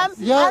with them,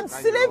 and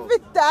sleep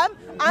with them,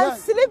 and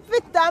sleep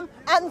with them,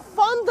 and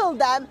fondle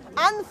them,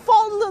 and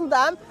fondle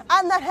them,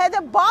 and had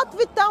a bath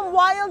with them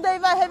while they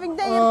were having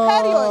their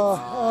periods.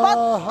 But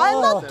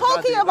I'm not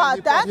talking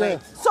about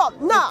that. So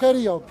now,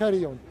 carry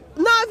on.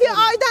 Now we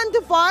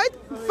identified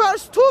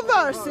first two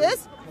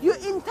verses. You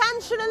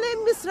intentionally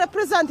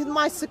misrepresented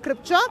my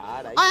scripture.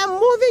 I am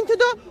moving to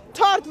the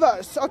third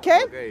verse,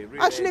 okay?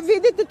 Actually, we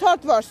did the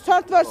third verse.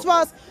 Third verse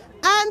was,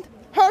 and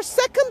her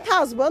second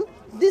husband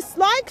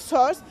dislikes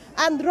her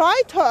and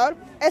write her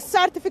a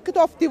certificate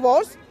of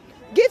divorce.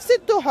 gives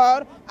it to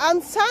her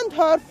and sends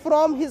her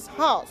from his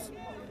house.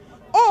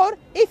 Or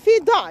if he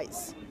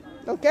dies,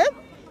 okay?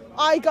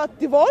 I got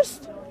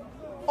divorced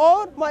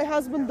or my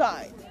husband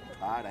died.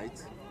 All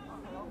right.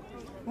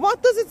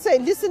 What does it say?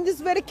 Listen this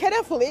very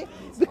carefully,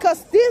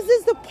 because this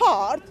is the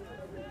part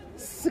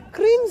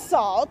screams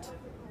out,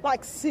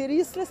 like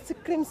seriously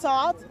screams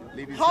out,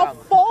 how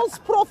false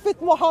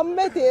Prophet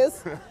Muhammad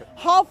is,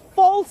 how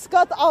false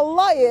God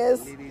Allah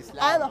is,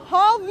 and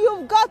how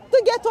you've got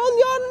to get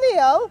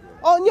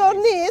on your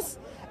knees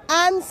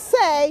and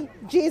say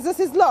Jesus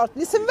is Lord.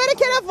 Listen very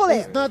carefully.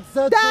 Is not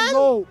that the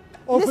law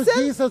of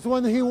Jesus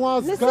when he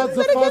was God the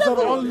very Father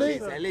carefully. only?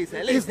 Is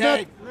Listen.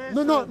 that,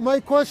 no, my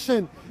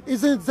question,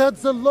 isn't that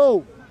the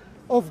law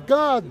of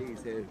God,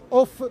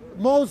 of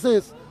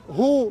Moses,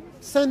 who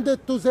sent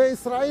it to the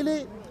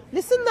Israeli?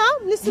 Listen now,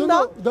 listen No,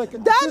 now. no,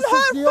 Then this is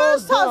her your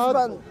first God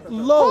husband,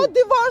 law. who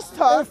divorced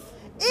her,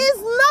 is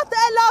not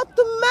allowed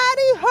to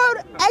marry her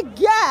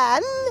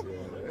again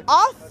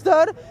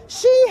after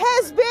she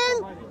has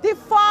been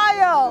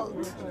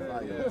defiled.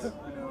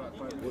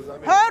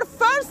 Her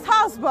first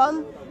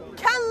husband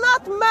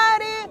cannot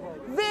marry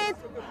with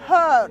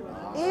her,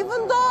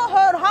 even though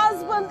her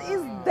husband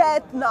is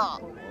dead now.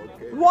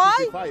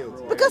 Why?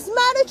 Because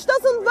marriage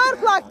doesn't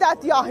work like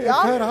that, Yahya. If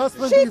her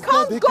husband She is dead,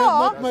 can't he go.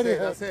 cannot marry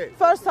her. That's it.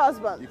 First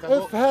husband.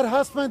 If her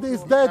husband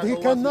is dead, he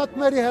cannot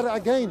marry her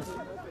again.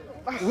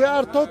 We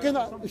are talking,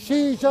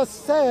 she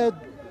just said,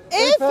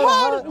 If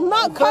her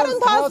first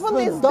current husband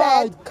is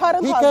dead,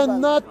 current he husband.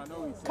 cannot.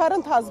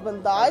 Current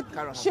husband died.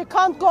 She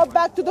can't go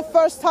back to the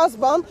first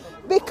husband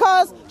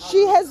because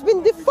she has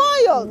been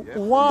defiled.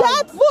 Why?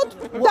 That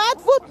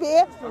would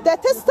be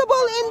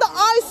detestable in the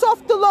eyes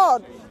of the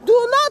Lord.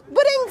 Do not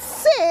bring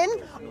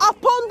sin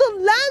upon the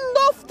land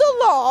of the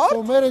Lord.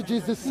 So marriage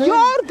is a sin.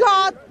 Your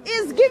God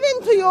is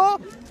given to you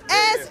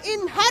as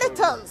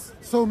inheritance.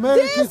 So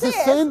marriage This is a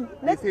sin.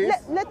 Let me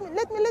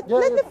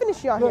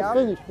finish, Yahya. Yeah,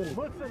 finish.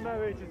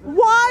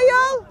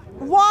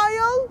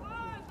 While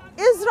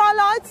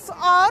Israelites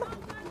are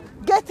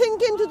getting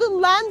into the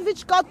land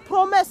which God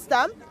promised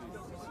them,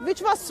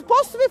 which was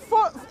supposed to be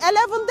for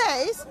 11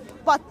 days,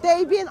 but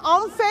they've been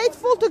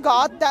unfaithful to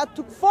God. That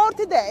took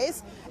 40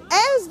 days.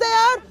 As they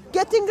are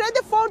getting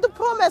ready for the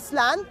promised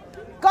land,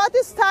 God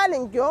is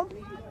telling you,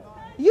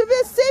 you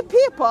will see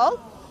people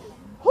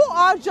who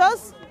are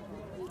just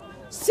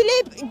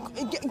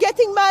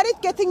getting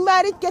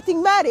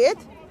married,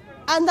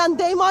 and then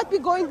they might be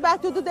going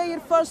back to their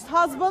first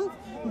husband.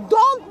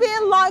 Don't be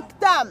like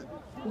them.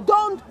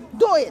 Don't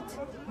do it,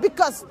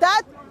 because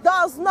that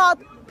does not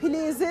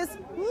pleases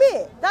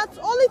me. That's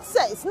all it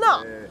says.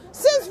 Now,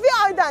 since we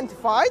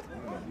identified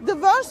the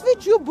verse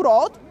which you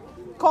brought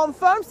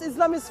confirms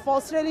Islam is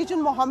false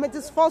religion, Muhammad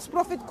is false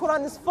prophet,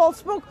 Quran is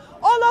false book,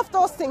 all of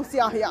those things,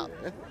 Yahya.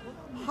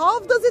 How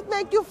does it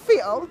make you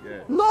feel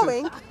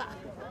knowing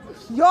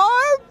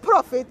your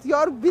prophet,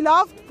 your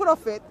beloved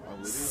prophet,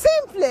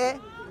 simply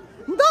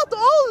not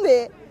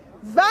only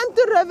went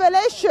to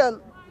revelation,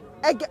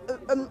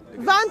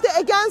 went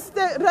against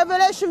the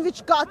revelation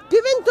which God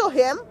given to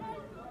him,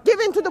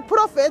 given to the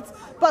prophets,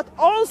 but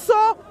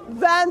also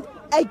went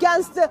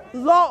against the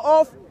law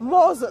of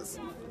Moses?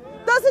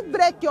 Does it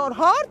break your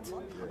heart,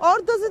 or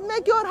does it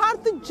make your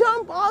heart to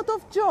jump out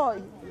of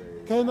joy?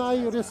 Can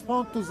I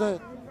respond to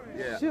that?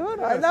 Yeah.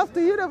 Sure, I love to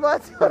hear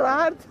about your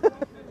heart.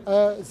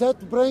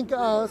 That brings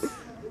us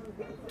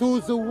to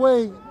the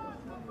way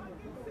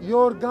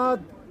your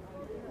God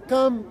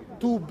come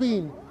to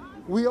being.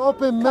 We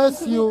open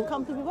Matthew,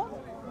 Come to the what?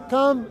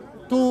 come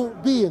to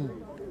being.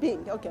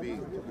 Being, okay.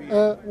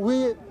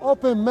 We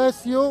open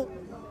Matthew,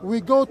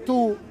 we go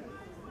to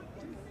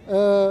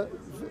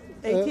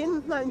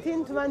 18,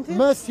 19, 20,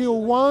 Matthew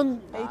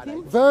 1,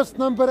 18. verse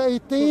number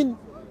 18,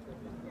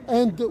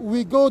 and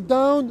we go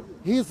down.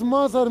 His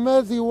mother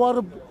Mary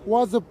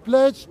was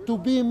pledged to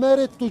be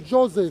married to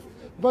Joseph,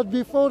 but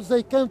before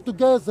they came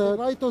together,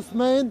 righteous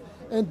man,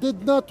 and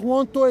did not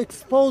want to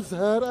expose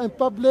her in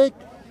public,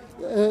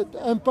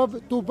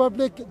 to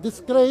public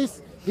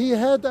disgrace, he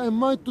had in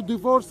mind to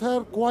divorce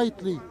her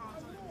quietly.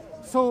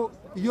 So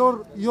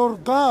your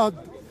God,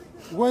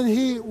 when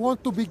he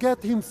want to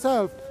beget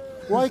himself,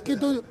 why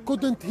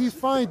couldn't he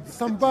find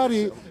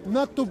somebody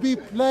not to be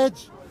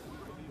pledged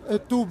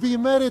to be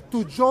married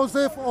to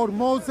Joseph or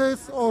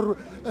Moses or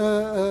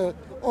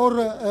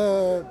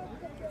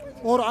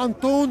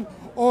Anton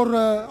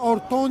or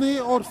Tony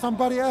or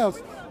somebody else?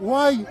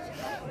 Why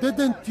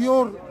didn't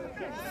your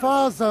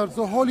Father,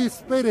 the Holy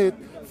Spirit,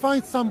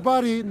 find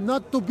somebody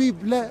not to be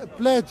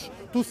pledged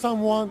to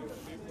someone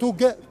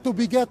to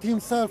beget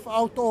himself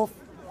out of?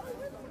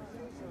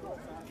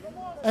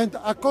 And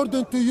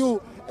according to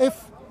you,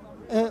 if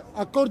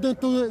according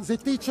to the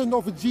teaching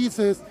of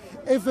Jesus,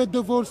 if a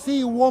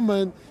divorcee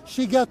woman,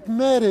 she got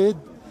married,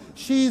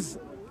 she's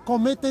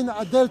committing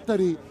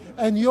adultery,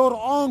 and your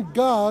own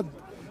God,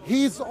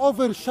 he's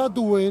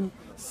overshadowing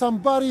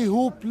somebody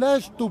who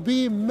pledged to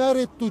be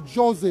married to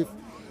Joseph.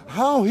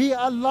 How he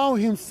allow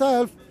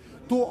himself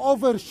to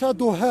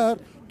overshadow her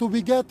to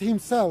beget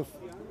himself?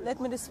 let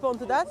me respond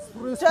to that.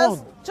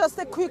 Respond. Just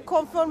a quick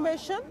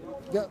confirmation.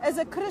 Yeah. As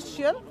a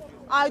Christian,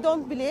 I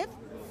don't believe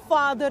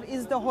Father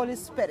is the Holy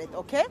Spirit,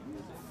 okay?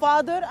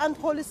 Father and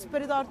Holy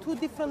Spirit are two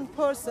different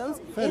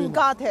persons Fair in enough.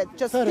 Godhead.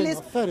 Just Fair please,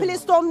 enough, fair please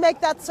enough. don't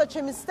make that such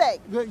a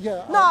mistake.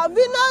 Yeah, Now,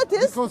 we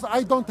noticed, because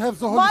I don't have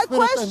the Holy My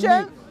Spirit question-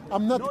 in me.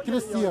 I'm not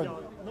Christian.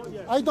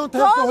 I don't have the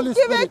don't Holy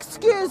give Spirit.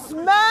 excuse,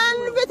 man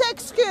with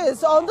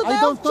excuse. On the I day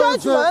don't of know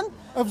if judgment,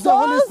 if the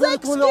Holy those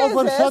Spirit will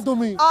overshadow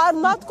me. excuses are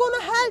not going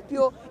to help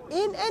you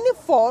in any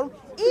form,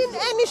 in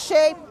any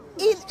shape,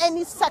 in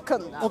any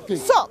second. Okay.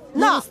 So,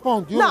 you now,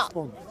 respond. You now,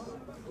 respond.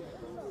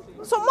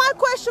 So my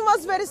question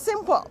was very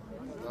simple.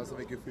 How does it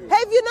make you feel?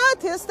 Have you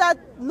noticed that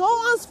no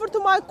answer to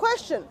my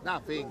question?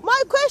 Nothing.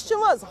 My question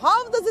was,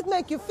 how does it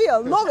make you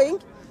feel knowing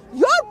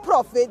your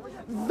prophet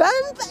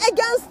went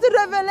against the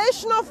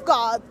revelation of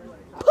God,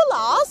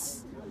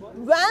 plus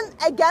went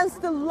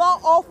against the law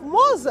of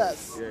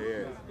Moses?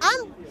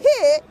 And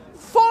he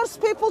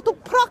forced people to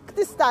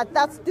practice that.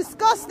 That's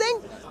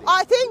disgusting.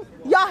 I think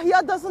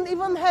Yahya doesn't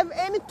even have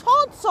any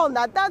thoughts on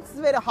that. That's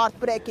very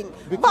heartbreaking.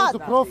 Because but, the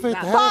prophet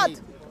but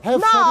have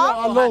now,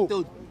 Sharia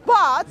law.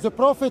 but The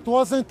prophet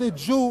wasn't a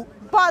Jew,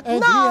 But and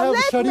now, he have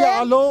let Sharia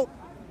me- law.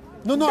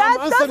 No, that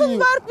I'm answering doesn't you.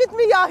 work with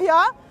me,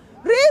 Yahya.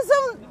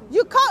 Reason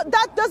you can't.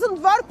 That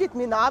doesn't work with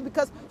me now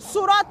because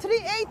Surah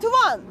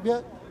 381.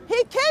 Yeah.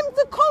 He came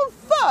to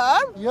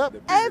confirm Yep.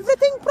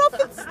 everything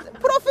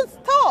prophets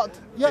taught.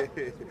 Yeah,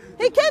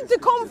 He came to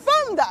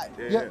confirm that.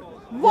 yeah.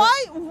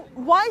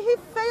 Why he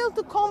failed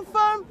to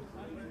confirm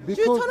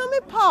Deuteronomy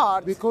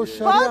part? Because But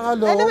Sharia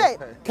law anyway,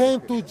 came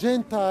to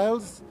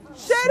Gentiles,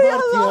 Sharia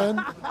law. Spartian,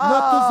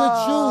 not to the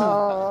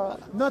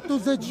Jew. Not to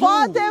the Jew.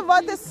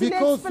 What a silly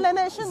Because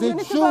explanation. the You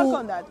need to Jew- work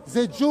on that.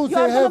 The Jews, You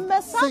are they going have to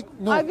mess up. sick.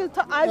 No. I will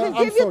I'm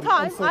give you sorry,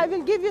 time. I'm sorry. I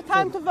will give you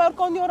time to work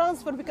on your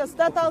answer because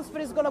that answer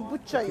is going to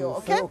butcher you.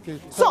 Okay. okay.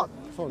 So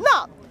Sorry.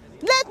 now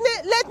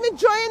let me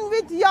join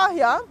with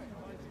Yahya.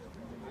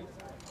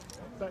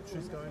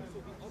 Battery's going.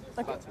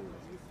 Okay.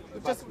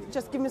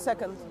 Just give me a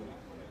second.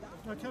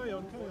 No, carry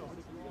on, carry on.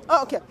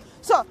 Oh, okay.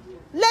 So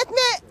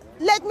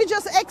let me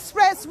just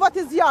express what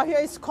is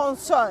Yahya's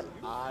concern.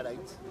 Alright.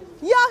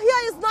 Yahya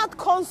is not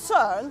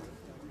concerned.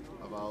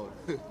 About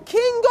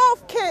King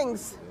of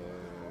Kings,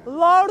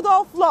 Lord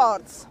of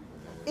Lords,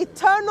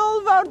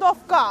 eternal Word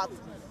of God,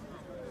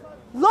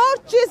 Lord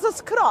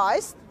Jesus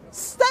Christ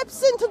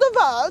steps into the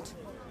world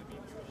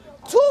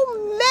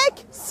to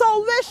make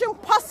salvation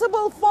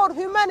possible for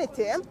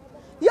humanity.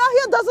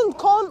 Yahya doesn't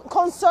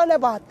concern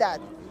about that.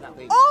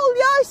 All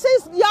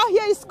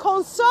Yahya is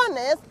concerned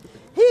is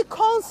he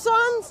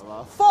concerns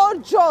for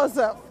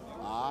Joseph.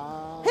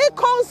 He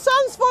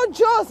concerns for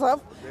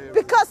Joseph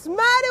because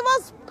Mary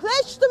was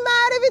pledged to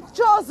marry with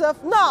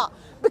Joseph. Now,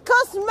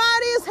 because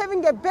Mary is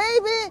having a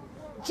baby,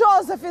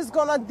 Joseph is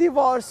gonna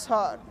divorce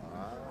her.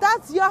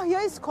 That's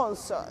Yahya's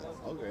concern.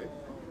 okay.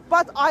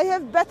 But I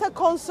have better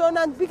concern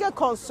and bigger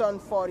concern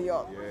for you.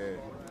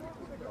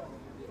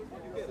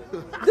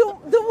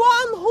 The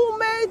one who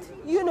made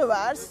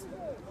universe,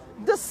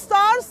 the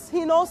stars,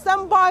 he knows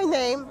them by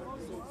name.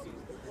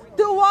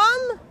 The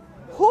one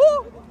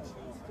who,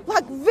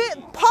 like with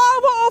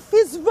power of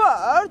his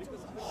word,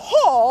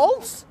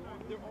 holds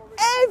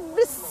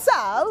every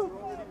cell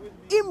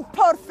in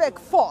perfect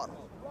form.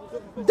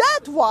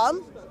 That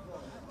one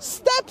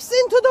steps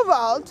into the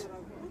world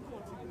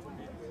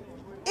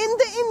in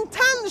the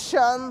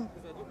intention,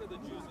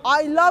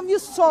 I love you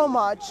so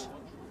much,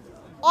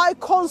 I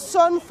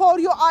concern for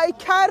you, I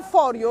care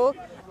for you,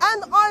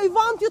 and I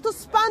want you to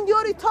spend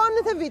your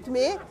eternity with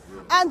me,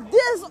 and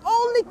this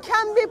only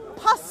can be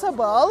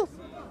possible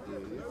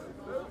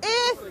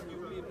if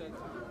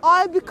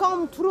I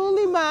become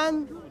truly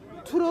man,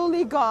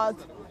 truly God,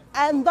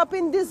 end up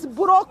in this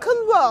broken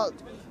world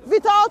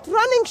without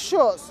running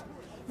shoes,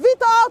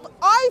 without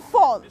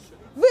iPhone,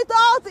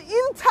 without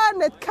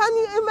internet. Can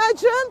you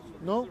imagine?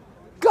 No.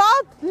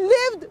 God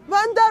lived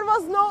when there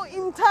was no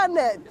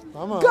internet.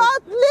 Come on.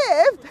 God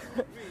lived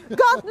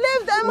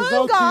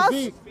among Without us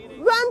TV.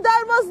 when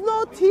there was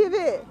no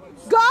TV.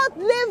 God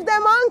lived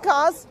among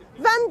us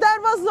when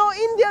there was no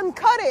Indian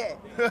curry.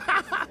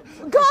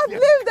 God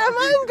lived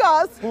among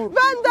us when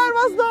there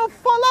was no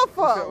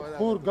falafel.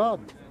 Poor God.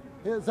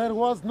 There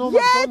was no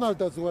Yet-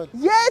 McDonald's as well.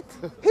 Yet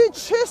he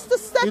chose to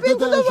step He into didn't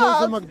the enjoy the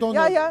world.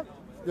 McDonald's. Yeah.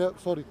 Yeah,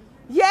 sorry.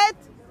 Yet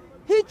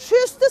he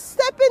chose to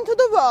step into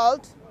the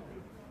world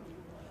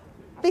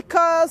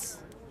because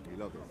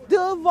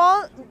the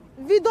one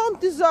we don't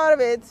deserve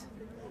it.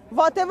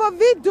 Whatever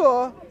we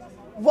do,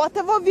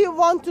 whatever we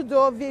want to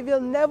do, we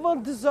will never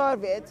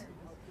deserve it.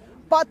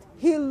 But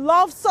he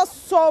loves us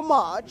so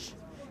much,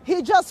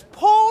 he just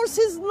pours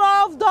his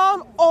love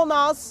down on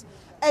us,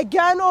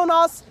 again on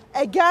us,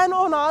 again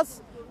on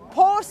us,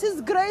 pours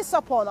his grace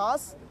upon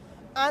us,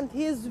 and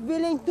he is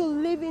willing to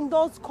live in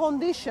those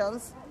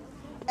conditions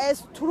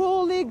as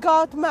truly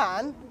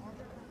God-man.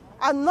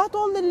 And not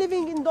only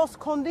living in those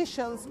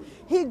conditions,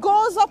 he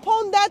goes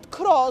upon that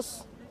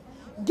cross,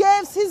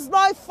 gives his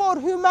life for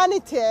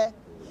humanity,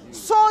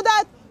 so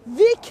that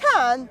we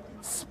can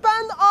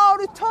spend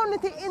our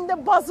eternity in the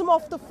bosom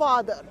of the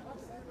Father.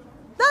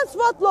 That's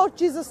what Lord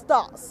Jesus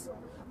does.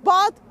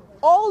 But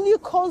all your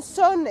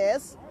concern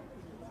is,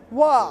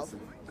 wow,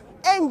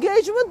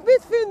 engagement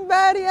between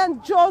Mary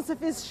and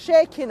Joseph is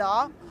shaky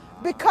now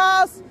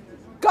because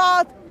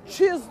God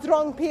chose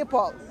wrong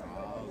people.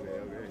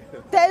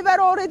 They were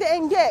already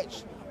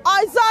engaged.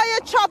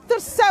 Isaiah chapter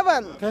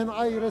 7 Can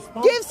I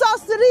respond? gives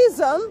us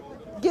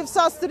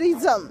the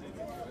reason.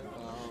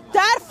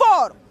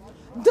 Therefore,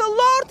 the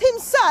Lord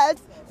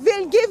himself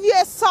will give you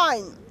a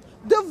sign.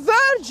 The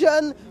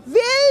virgin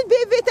will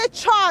be with a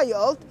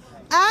child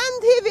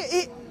and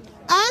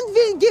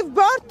will give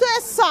birth to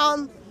a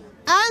son,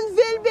 and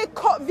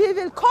we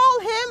will call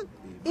him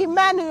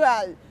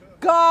Emmanuel,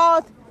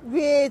 God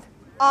with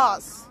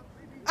us.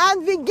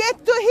 And we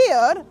get to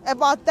hear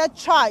about that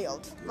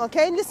child.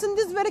 Okay, listen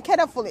this very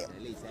carefully.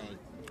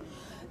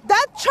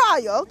 That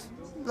child,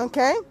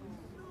 okay,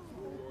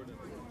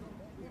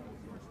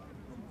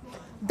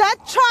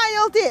 that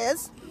child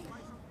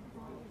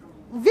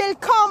will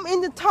come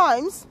in the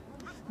times,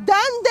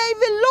 then they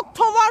will look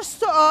towards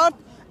the earth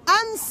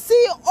and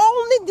see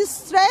only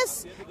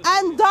distress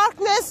and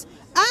darkness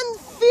and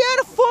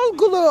fearful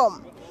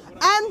gloom,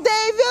 and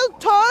they will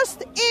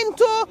thirst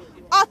into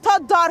utter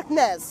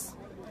darkness.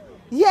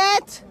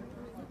 Yet,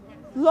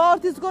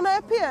 Lord is going to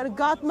appear.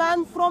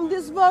 God-man from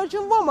this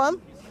virgin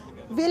woman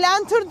will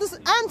enter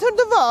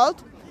the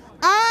world,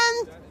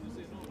 and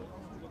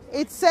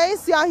it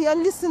says, yeah,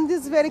 listen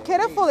this very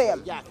carefully.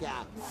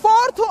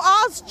 For to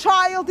us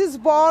child is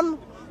born,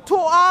 to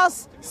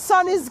us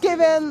son is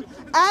given,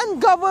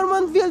 and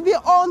government will be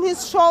on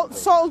his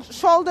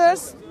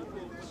shoulders.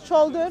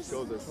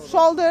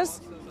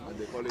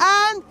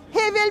 And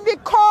he will be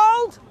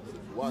called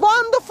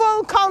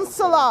Wonderful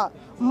Counselor,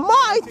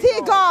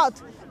 Mighty God,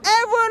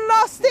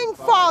 Everlasting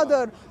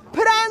Father,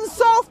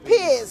 Prince of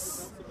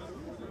Peace.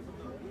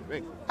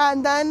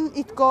 And then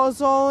it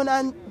goes on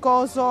and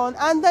goes on.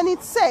 And then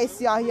it says,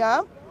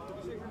 the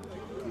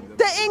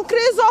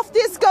increase of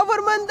this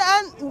government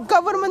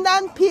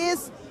and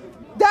peace,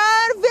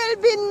 there will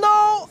be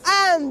no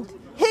end.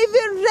 He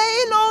will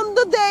reign on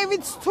the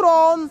David's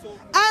throne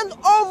and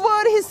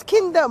over his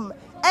kingdom,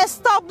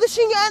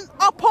 establishing and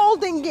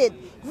upholding it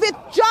with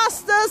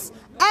justice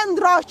and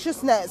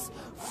righteousness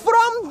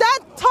from that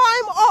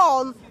time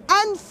on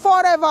and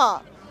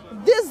forever.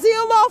 The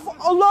zeal of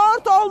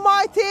Lord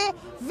Almighty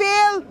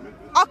will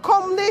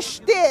accomplish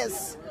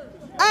this.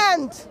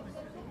 And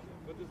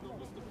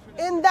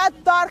in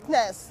that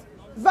darkness,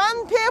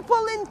 when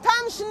people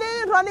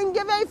intentionally running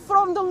away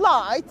from the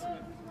light,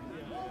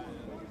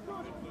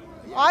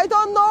 I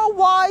don't know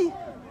why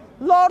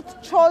Lord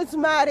chose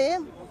Mary,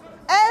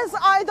 as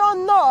I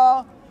don't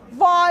know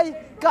why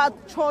God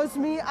chose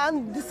me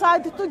and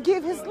decided to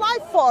give his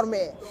life for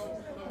me.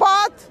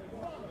 But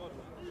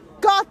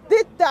God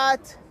did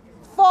that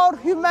for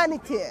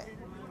humanity.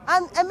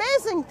 And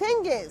amazing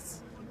thing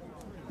is,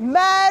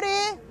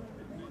 Mary,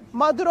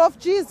 mother of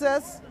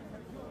Jesus,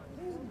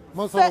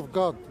 Mother of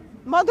God.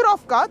 Mother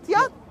of God,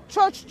 yeah.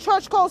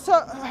 Church calls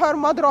her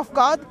Mother of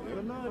God.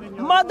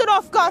 Mother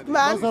of God,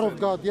 man. Mother of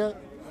God, yeah.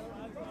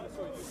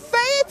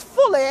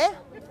 Faithfully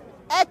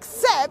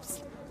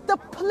accepts the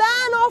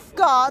plan of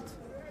God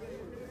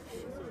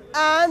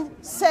and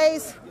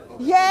says,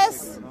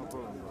 yes,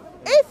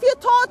 if you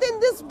thought in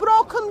this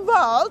broken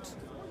world,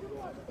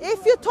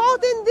 where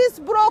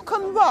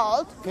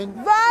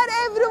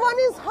everyone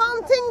is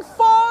hunting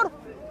for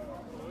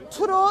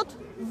truth,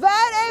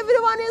 where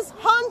everyone is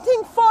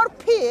hunting for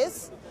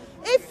peace,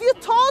 if you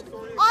thought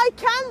I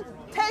can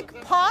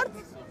take part,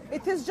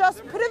 it is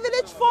just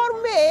privilege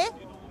for me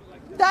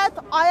that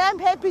I am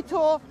happy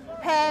to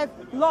have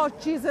Lord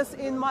Jesus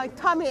in my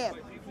tummy.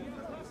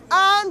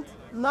 And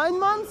 9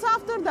 months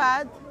after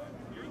that,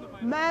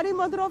 Mary,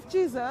 mother of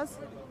Jesus,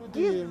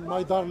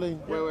 My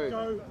darling. Wait.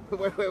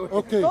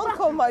 Okay. don't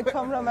call my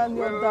cameraman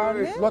your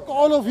darling. Like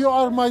all of you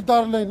are my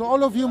darling.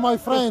 All of you my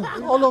friend.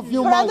 All of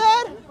you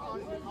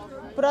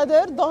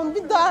Brother, don't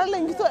be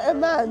darling to a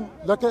man.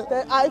 Like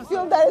I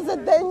feel there is a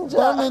danger.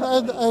 darling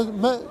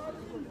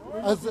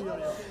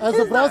as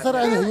a brother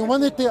and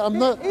humanity. I'm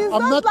not. He's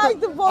I'm not not. like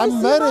the boys I'm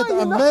you married. know, you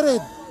I'm know.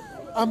 married.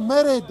 I'm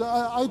married.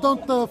 I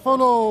don't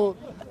follow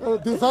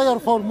desire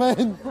for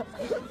men.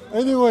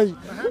 Anyway.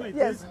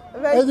 Yes.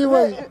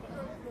 Anyway.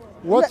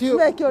 What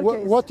make your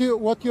case.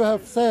 What you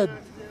have said,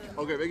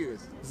 Okay, make it.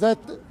 that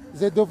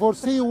the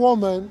divorcee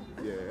woman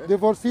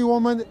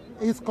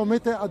is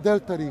committed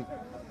adultery,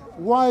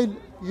 while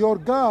your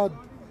God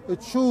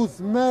chose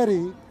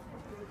Mary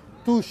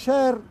to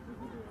share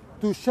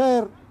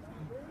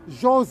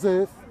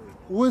Joseph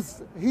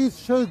with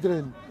his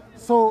children.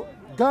 So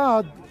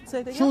God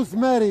Say it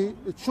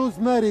again. chose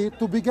Mary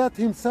to beget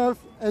himself,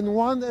 and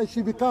when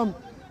she become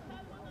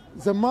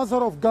the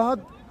mother of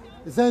God,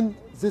 then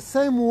the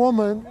same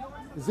woman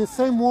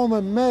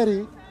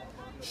Mary,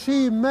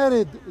 she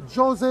married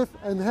Joseph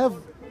and have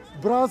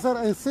brother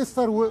and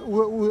sister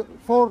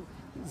for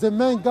the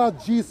man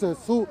God Jesus.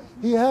 So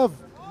he have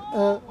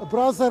a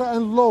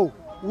brother-in-law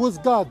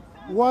with God.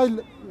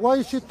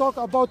 while she talk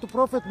about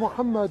Prophet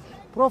Muhammad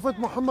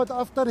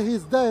after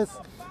his death,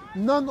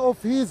 none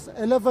of his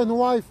 11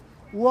 wives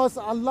was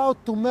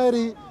allowed to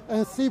marry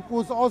and sleep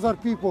with other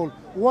people.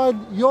 While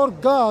your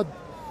God,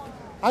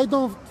 I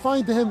don't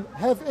find him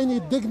have any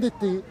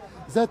dignity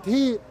that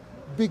he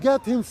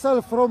begat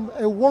himself from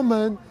a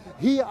woman.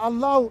 He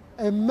allowed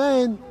a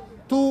man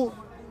to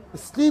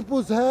sleep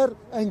with her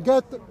and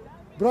get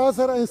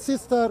brother and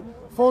sister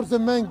for the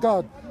man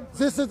God.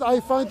 This is, I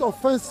find,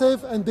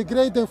 offensive and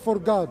degrading for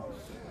God.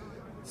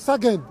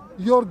 Second,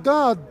 your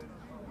God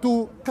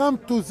to come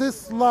to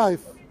this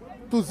life,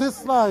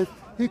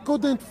 he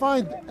couldn't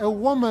find a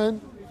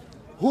woman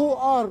who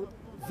are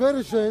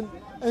virgin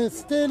and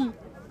still,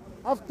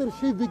 after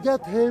she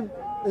begat him,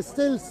 is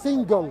still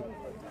single.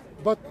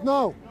 But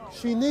now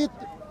she need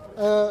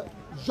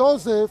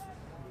Joseph,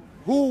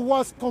 who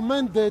was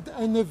commanded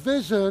in a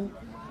vision,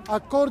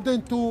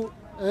 according to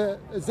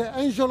the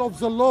angel of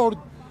the Lord,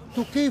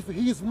 to keep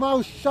his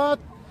mouth shut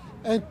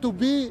and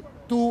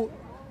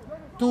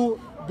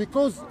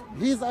because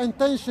his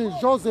intention,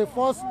 Joseph,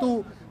 was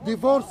to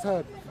divorce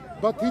her.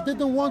 But he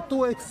didn't want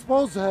to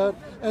expose her,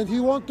 and he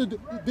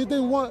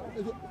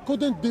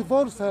couldn't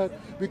divorce her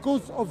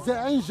because of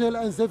the angel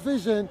and the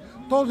vision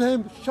told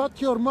him, shut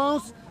your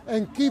mouth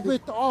and keep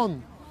it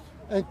on.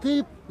 And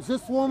keep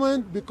this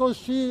woman, because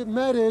she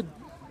married,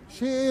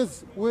 she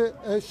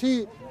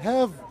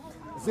have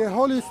the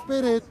Holy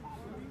Spirit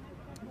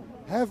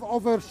have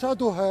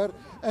overshadowed her,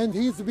 and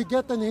he's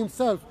begotten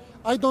himself.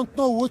 I don't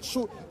know which,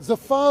 the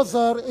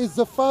Father is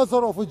the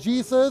Father of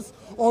Jesus,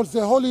 or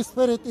the Holy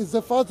Spirit is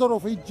the Father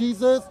of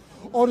Jesus,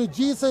 or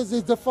Jesus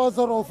is the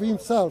Father of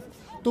himself.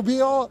 To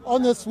be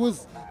honest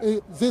with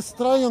this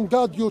triune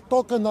God you're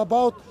talking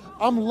about,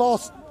 I'm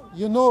lost,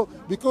 you know,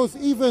 because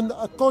even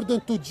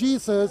according to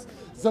Jesus,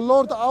 the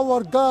Lord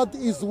our God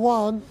is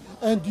one,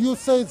 and you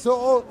say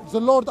the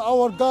Lord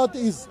our God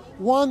is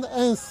 1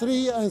 and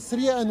 3 and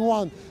 3 and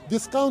 1.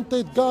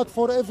 Discounted God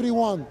for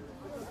everyone.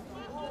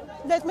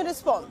 Let me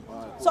respond.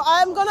 So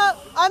I'm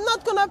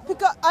not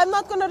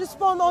gonna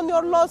respond on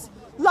your last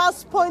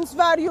points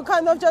where you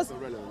kind of just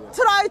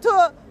try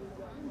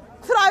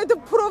to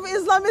prove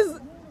Islam is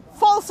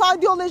false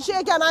ideology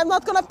again. I'm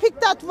not gonna pick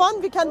that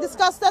one. We can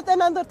discuss that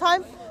another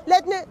time.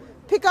 Let me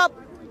pick up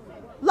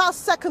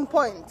second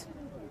point.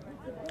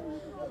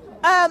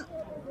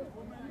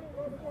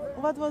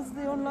 What was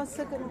your last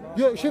second?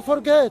 Yeah, she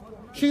forget.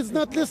 She's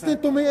not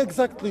listening to me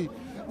exactly.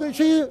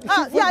 Sorry.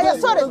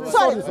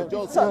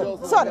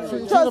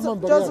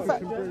 Joseph.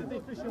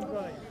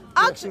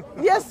 Actually,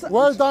 yes.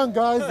 Well done,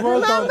 guys. Well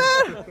done.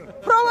 Remember,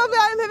 probably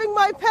I'm having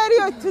my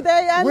period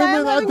today, and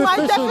I'm having my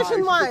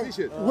deficient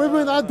mind.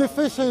 Women are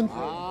deficient.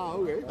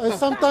 Okay.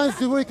 Sometimes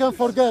we can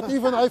forget.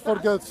 Even I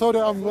forget. Sorry,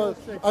 I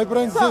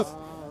bring this.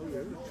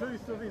 The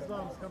truth of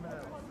Islam is coming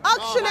out.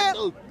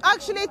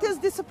 Actually, it is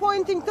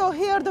disappointing to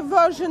hear the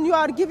version you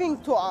are giving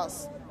to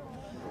us,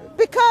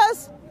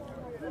 because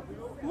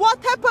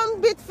what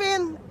happened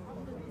between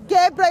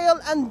Gabriel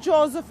and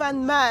Joseph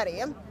and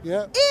Mary?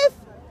 Yeah. If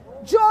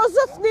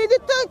Joseph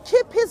needed to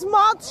keep his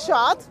mouth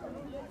shut,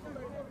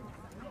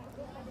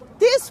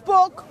 this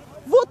book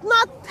would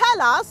not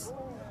tell us.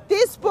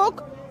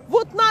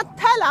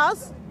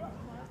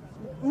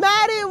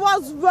 Mary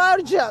was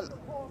virgin.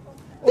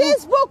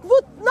 This book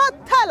would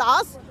not tell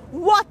us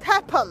what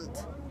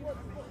happened.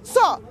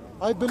 So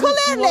I believe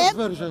she was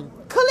virgin.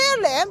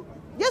 Clearly,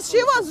 yes,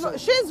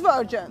 she's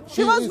virgin.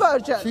 She was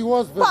virgin.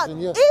 But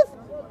yes. If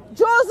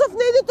Joseph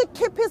needed to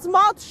keep his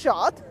mouth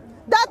shut,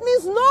 that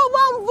means no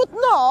one would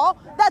know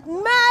that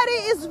Mary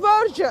is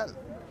virgin.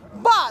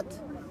 But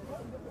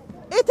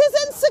it is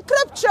in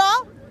scripture,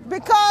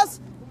 because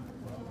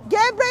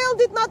Gabriel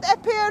did not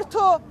appear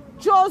to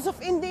Joseph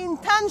in the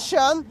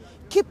intention,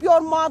 keep your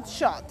mouth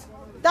shut.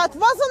 That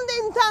wasn't the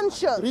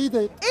intention. Read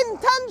it.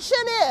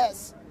 Intention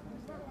is,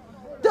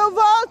 the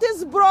world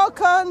is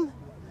broken,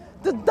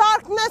 the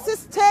darkness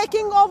is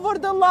taking over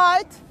the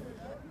light,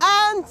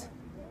 and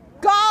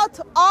God,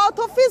 out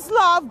of his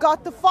love,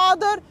 God the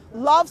Father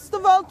loves the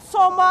world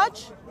so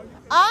much,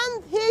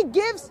 and he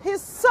gives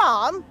his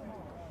Son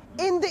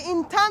in the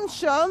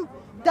intention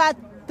that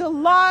the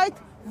light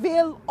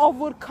will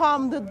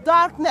overcome the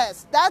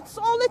darkness. That's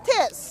all it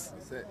is.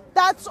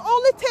 That's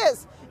all it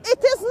is.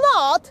 It is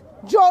not,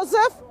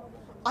 Joseph,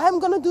 I'm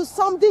going to do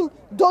something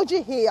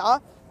dodgy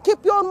here,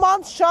 keep your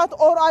mouth shut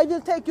or I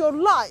will take your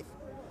life.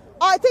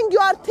 I think you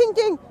are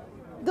thinking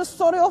the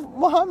story of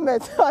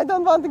Muhammad. I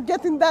don't want to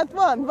get in that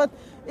one, but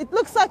it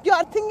looks like you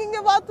are thinking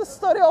about the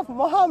story of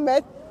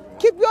Muhammad.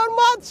 Keep your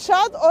mouth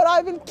shut or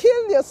I will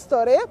kill your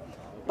story.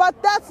 But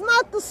that's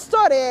not the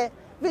story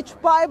which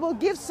Bible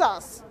gives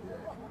us.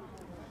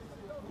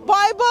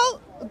 Bible,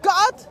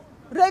 God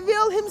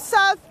revealed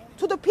himself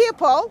to the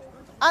people,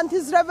 and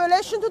his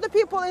revelation to the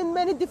people in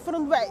many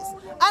different ways.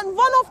 And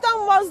one of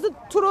them was the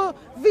true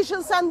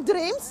visions and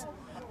dreams.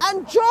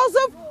 And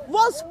Joseph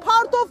was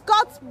part of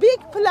God's big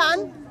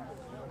plan,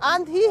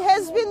 and he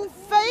has been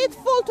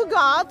faithful to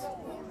God,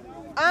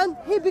 and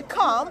he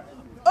became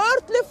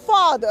earthly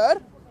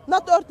father,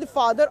 not earthly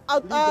father,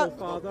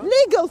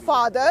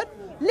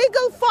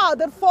 legal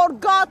father for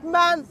God,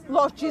 man,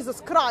 Lord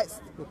Jesus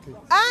Christ. Okay.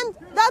 And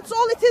that's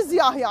all it is,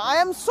 Yahya. I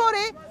am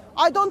sorry,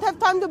 I don't have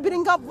time to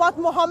bring up what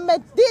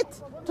Muhammad did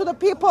to the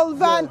people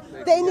when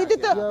they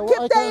needed to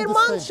keep their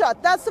mouth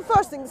shut. That's the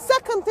first thing.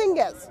 Second thing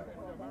is,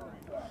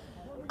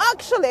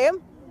 actually,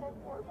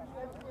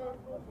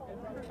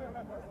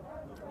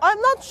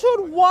 I'm not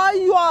sure why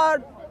you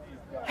are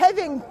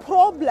having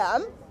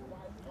problem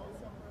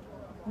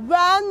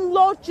when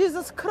Lord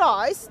Jesus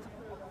Christ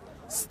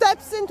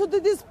steps into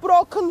this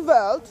broken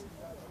world,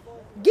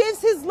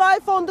 gives his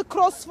life on the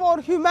cross for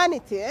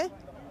humanity,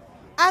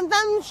 and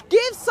then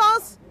gives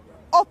us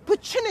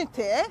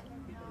opportunity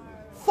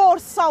for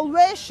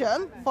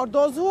salvation for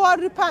those who are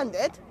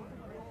repented.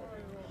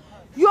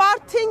 You are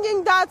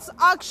thinking that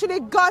actually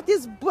God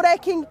is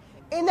breaking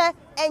in an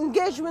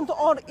engagement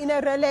or in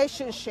a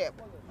relationship.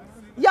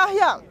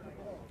 Yahya,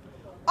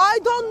 I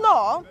don't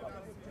know.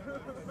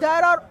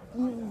 There are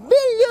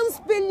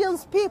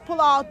billions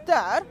people out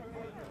there.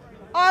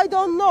 I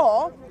don't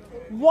know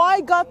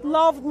why God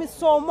loved me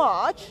so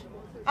much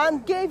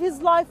and gave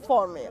his life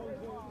for me.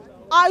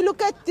 I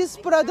look at this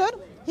brother,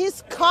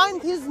 he's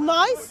kind, he's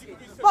nice,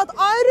 but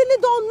I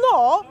really don't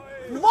know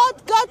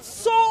what God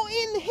saw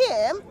in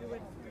him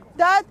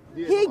that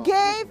he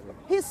gave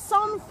his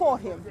son for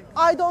him.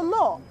 I don't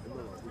know.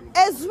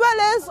 As well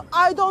as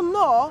I don't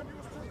know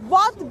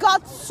what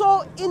God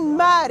saw in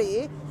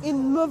Mary,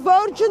 in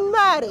Virgin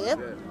Mary,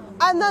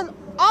 and then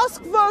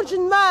ask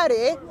Virgin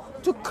Mary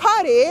to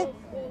carry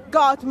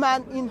God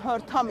man in her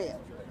tummy.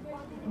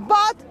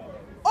 But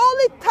all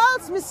it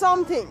tells me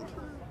something.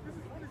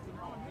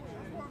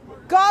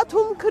 God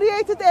whom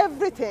created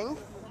everything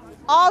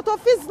out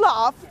of his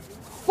love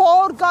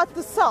for God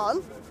the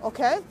Son,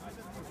 okay?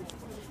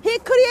 He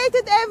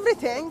created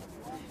everything.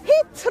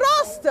 He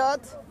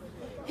trusted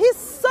his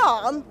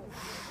son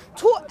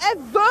to a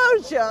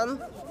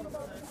virgin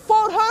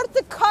for her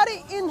to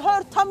carry in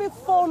her tummy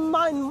for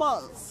 9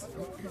 months.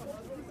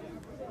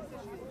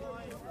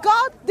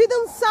 God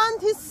didn't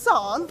send his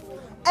son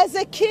as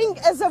a king,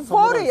 as a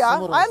warrior.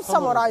 I'm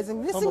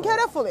summarizing. Listen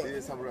carefully. He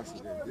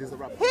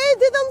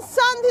didn't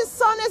send his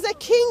son as a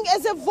king,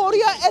 as a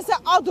warrior, as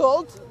an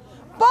adult,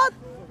 but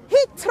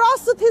he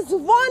trusted his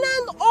one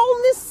and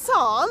only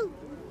son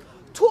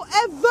to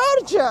a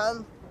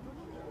virgin,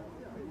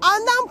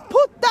 and then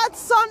put that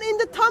son in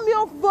the tummy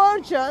of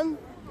virgin,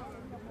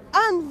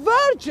 and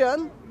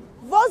virgin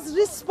was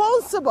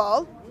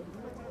responsible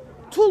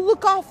to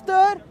look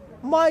after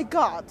my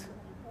God.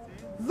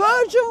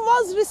 Virgin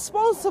was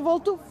responsible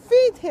to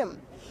feed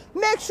him,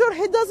 make sure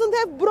he doesn't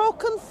have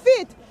broken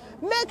feet,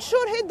 make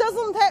sure he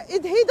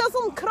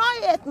doesn't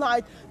cry at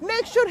night,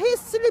 make sure he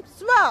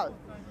sleeps well.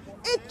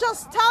 It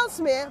just tells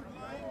me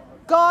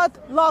God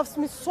loves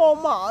me so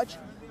much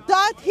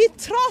that he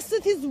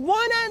trusted his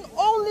one and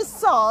only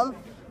son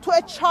to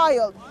a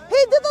child.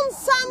 He didn't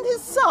send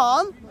his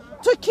son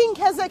to King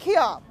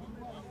Hezekiah.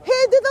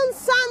 He didn't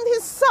send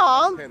his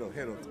son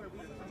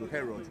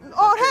Herod,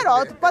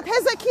 but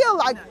Hezekiah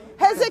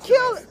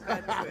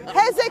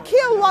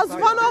was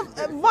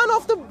one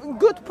of the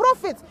good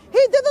prophets.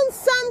 He didn't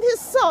send his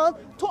son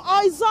to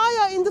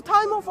Isaiah in the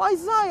time of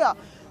Isaiah.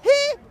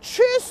 He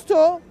chose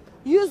to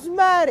use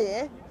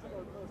Mary,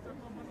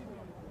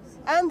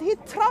 and he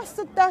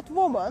trusted that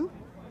woman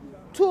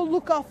to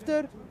look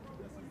after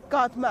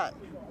God man.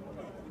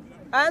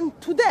 And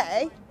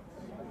today,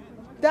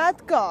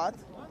 that God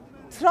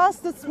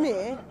trusted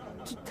me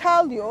to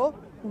tell you,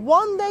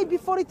 one day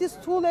before it is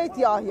too late,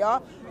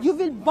 Yahya, you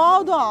will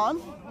bow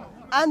down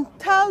and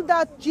tell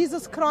that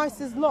Jesus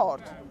Christ is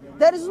Lord.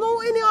 There is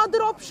no any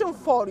other option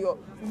for you.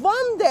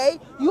 One day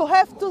you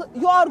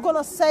are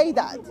gonna say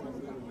that.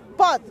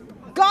 But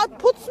God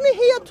puts me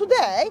here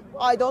today,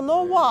 I don't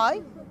know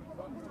why.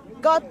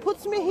 God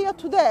puts me here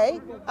today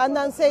and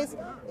then says,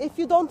 if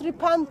you don't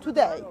repent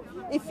today,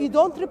 if you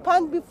don't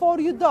repent before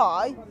you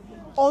die,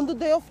 on the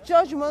day of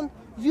judgment,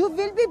 you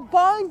will be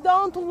bowing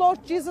down to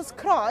Lord Jesus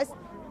Christ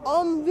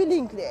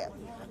unwillingly.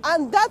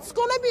 And that's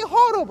gonna be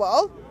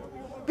horrible,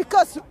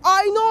 because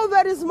I know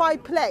where is my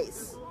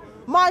place.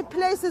 My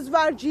place is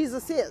where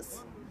Jesus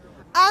is.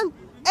 And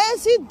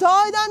as he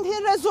died and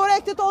he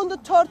resurrected on the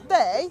 3rd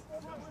day,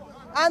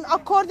 and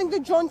according to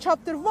John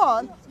chapter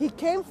 1, he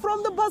came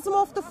from the bosom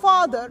of the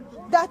Father.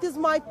 That is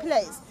my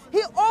place.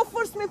 He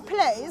offers me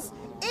place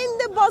in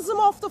the bosom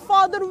of the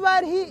Father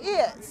where he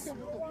is.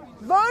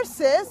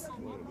 Versus,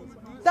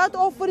 that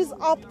offer is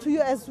up to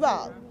you as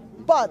well.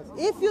 But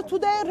if you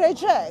today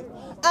reject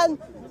and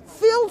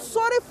feel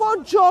sorry for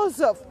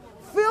Joseph,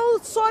 feel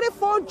sorry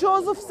for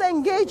Joseph's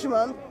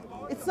engagement,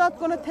 it's not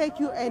going to take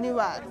you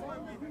anywhere.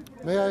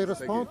 May I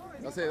respond?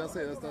 That's it.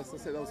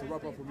 That was a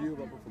wrap up from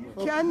you.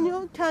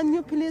 Can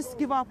you please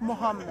give up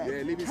Muhammad?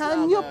 Yeah,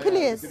 Can you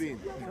please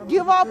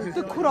give up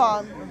the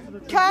Quran?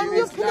 Can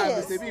you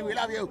please we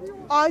love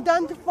you.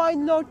 identify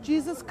Lord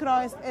Jesus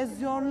Christ as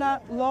your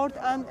Lord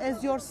and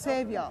as your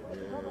Savior?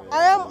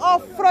 I am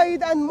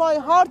afraid and my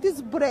heart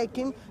is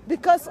breaking,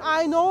 because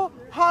I know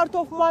heart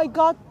of my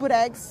God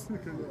breaks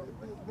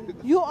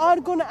you are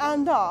going to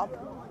end up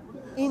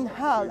in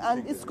hell,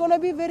 and it's going to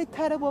be a very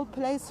terrible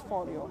place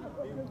for you.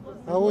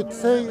 I would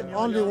say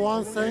only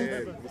one thing.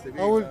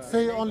 I would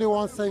say only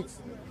one thing.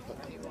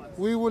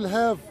 We will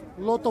have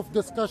a lot of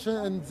discussion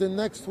in the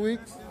next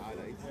weeks.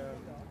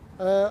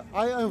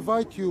 I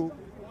invite you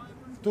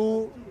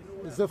to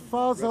the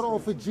Father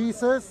of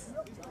Jesus,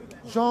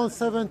 John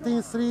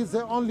 17:3,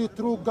 the only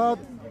true God,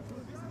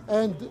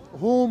 and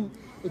whom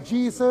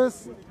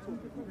Jesus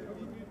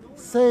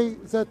say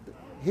that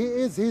he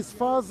is his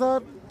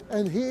Father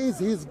and he is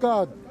his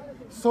God.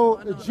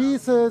 So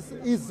Jesus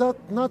is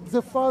not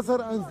the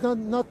Father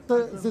and not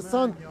the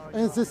Son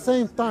at the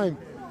same time.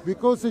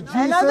 Because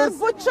Another Jesus,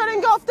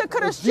 butchering of the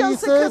Christian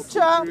Jesus,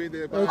 scripture.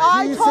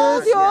 I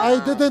told you. I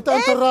didn't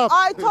interrupt.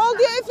 I told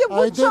you if you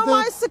butcher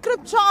my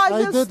scripture, I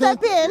will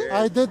step in.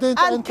 I didn't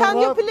and interrupt.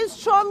 Can you please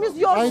show me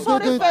your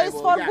sorry face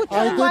for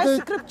butchering my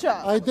scripture?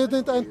 I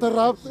didn't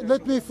interrupt.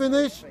 Let me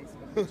finish.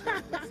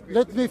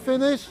 Let me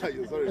finish.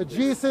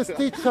 Jesus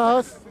teaches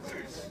us.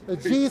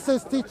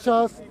 Jesus teaches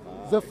us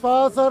the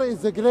Father is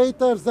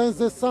greater than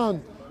the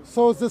Son.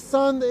 So the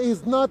Son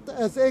is not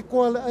as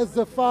equal as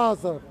the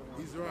Father.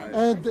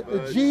 And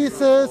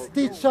Jesus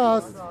teaches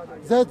us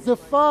that the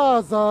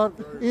Father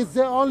is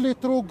the only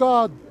true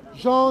God.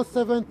 John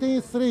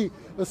 17:3.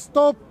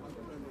 Stop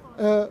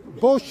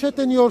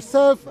bullshitting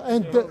yourself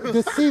and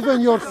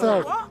deceiving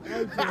yourself.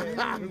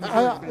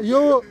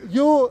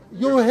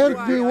 You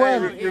heard me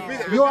well.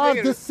 You are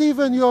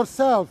deceiving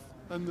yourself.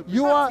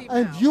 You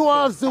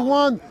are the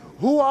one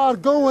who are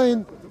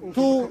going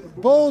to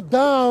bow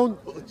down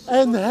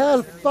in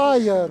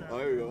hellfire.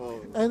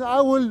 And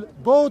I will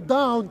bow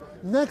down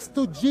next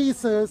to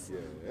Jesus,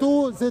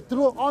 to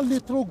the only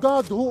true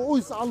God, who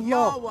is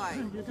Allah.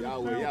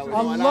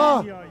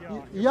 Allah,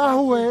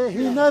 Yahweh,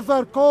 he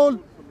never called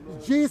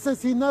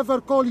Jesus, he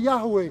never called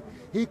Yahweh.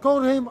 He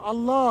called him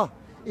Allah,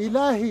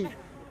 Ilahi,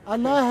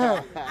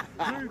 Allah.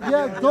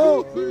 Yeah,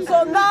 go.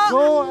 So now,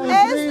 go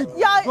and read.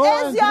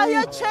 As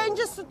Yahya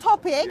changes the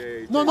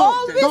topic, No,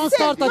 don't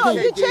start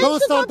again.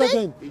 Don't start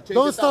again.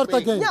 Don't start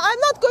again. Yeah, I'm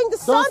not going to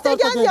start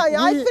again, Yahya.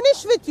 I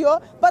finished with you,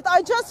 but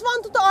I just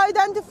wanted to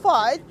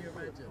identify.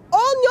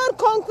 On your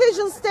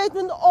conclusion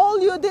statement, all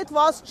you did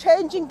was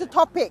changing the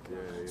topic.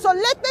 So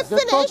let me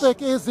finish. The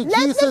topic is that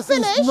Jesus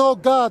is no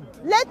God.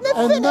 Let me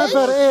and finish.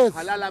 Never is.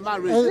 Halala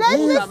marriage. Let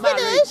me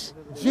finish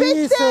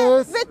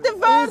with the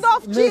word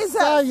of Jesus.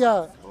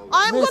 Messiah,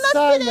 I'm going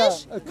to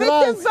finish with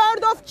the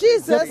word of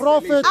Jesus. The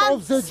prophet and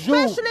of the Jew.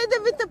 especially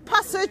with the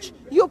passage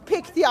you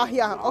picked,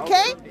 Yahya.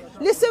 Okay?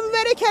 Listen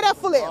very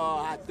carefully.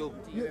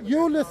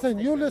 You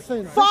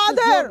listen.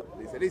 Father,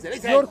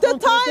 Your the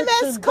time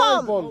has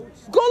come. Bible.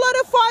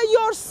 Glorify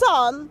your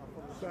Son,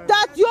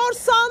 that your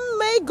Son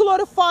may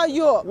glorify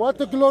you. What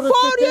the For you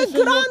glorification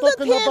you're granted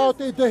talking him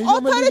about is the authority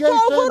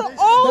humiliation over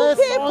all that's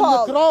on the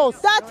people, cross.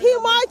 that he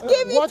might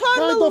give What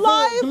kind eternal of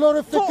life to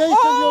glorification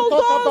you all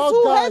talk those about,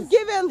 who guys? have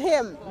given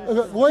him.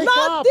 Wake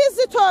Not up. this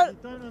eternal.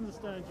 Don't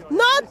understand, John.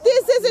 Not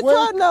this is Wake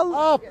eternal.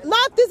 up.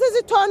 Not this is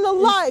eternal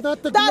life. It's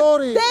not the that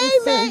glory. they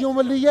It's a may.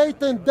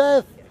 humiliating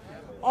death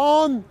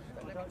on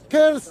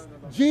curse.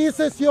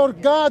 Jesus, your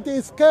God,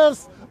 is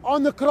cursed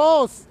on the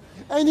cross.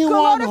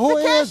 Anyone who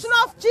is Glorification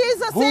of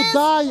Jesus who is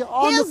die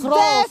on his the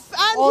cross death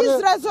and or his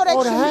the- resurrection.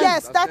 or hang-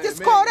 Yes, that is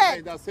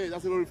correct. That's it.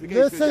 That's a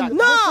glorification. Listen,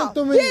 No, listen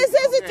to me. this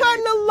is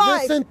eternal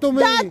life. Listen to me.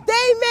 That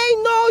they may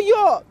know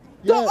you,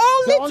 the Yes,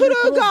 only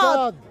true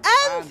God,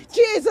 and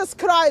Jesus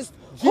Christ,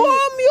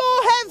 whom you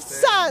have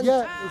sent.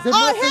 Yeah, the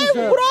I have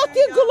messenger. brought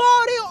you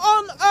glory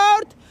on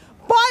earth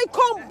by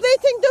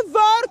completing the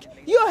work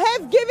you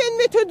have given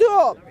me to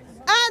do.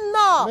 And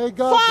now, May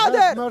God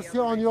Father, have mercy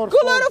on your soul.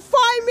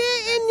 glorify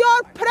me in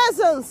your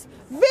presence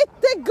with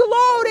the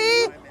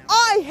glory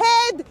I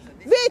had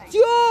with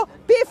you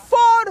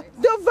before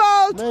the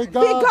world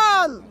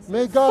began.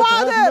 May God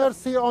Father, have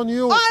mercy on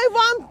you. I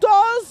want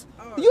those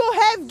you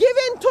have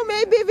given to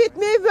me be with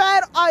me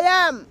where I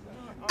am,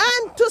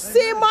 and to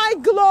see my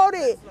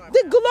glory,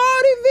 the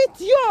glory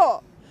with you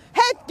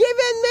had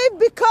given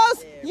me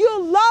because you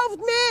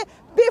loved me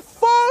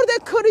before the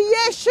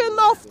creation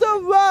of the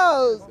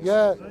world.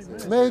 Yeah,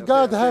 may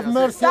God have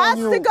mercy That's on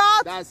you. the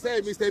God That's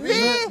it, Mr. B.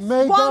 we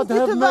May want God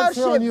have to mercy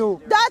worship. on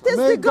you. That is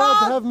May the God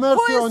God have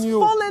mercy who on is you.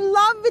 full in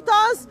love with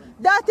us.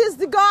 That is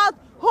the God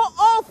who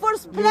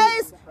offers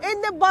place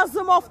in the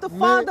bosom of the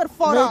Father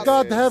for us. May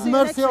God have See you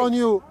mercy next on week.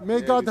 you.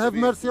 May God have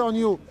mercy on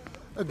you.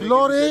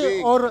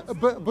 Glory or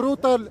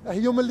brutal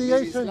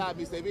humiliation,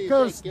 Mr. B.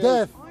 curse, Thank you.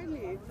 death.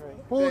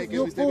 Thank you,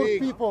 You Mr. poor B.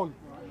 people.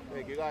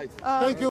 Thank you, guys. Thank you.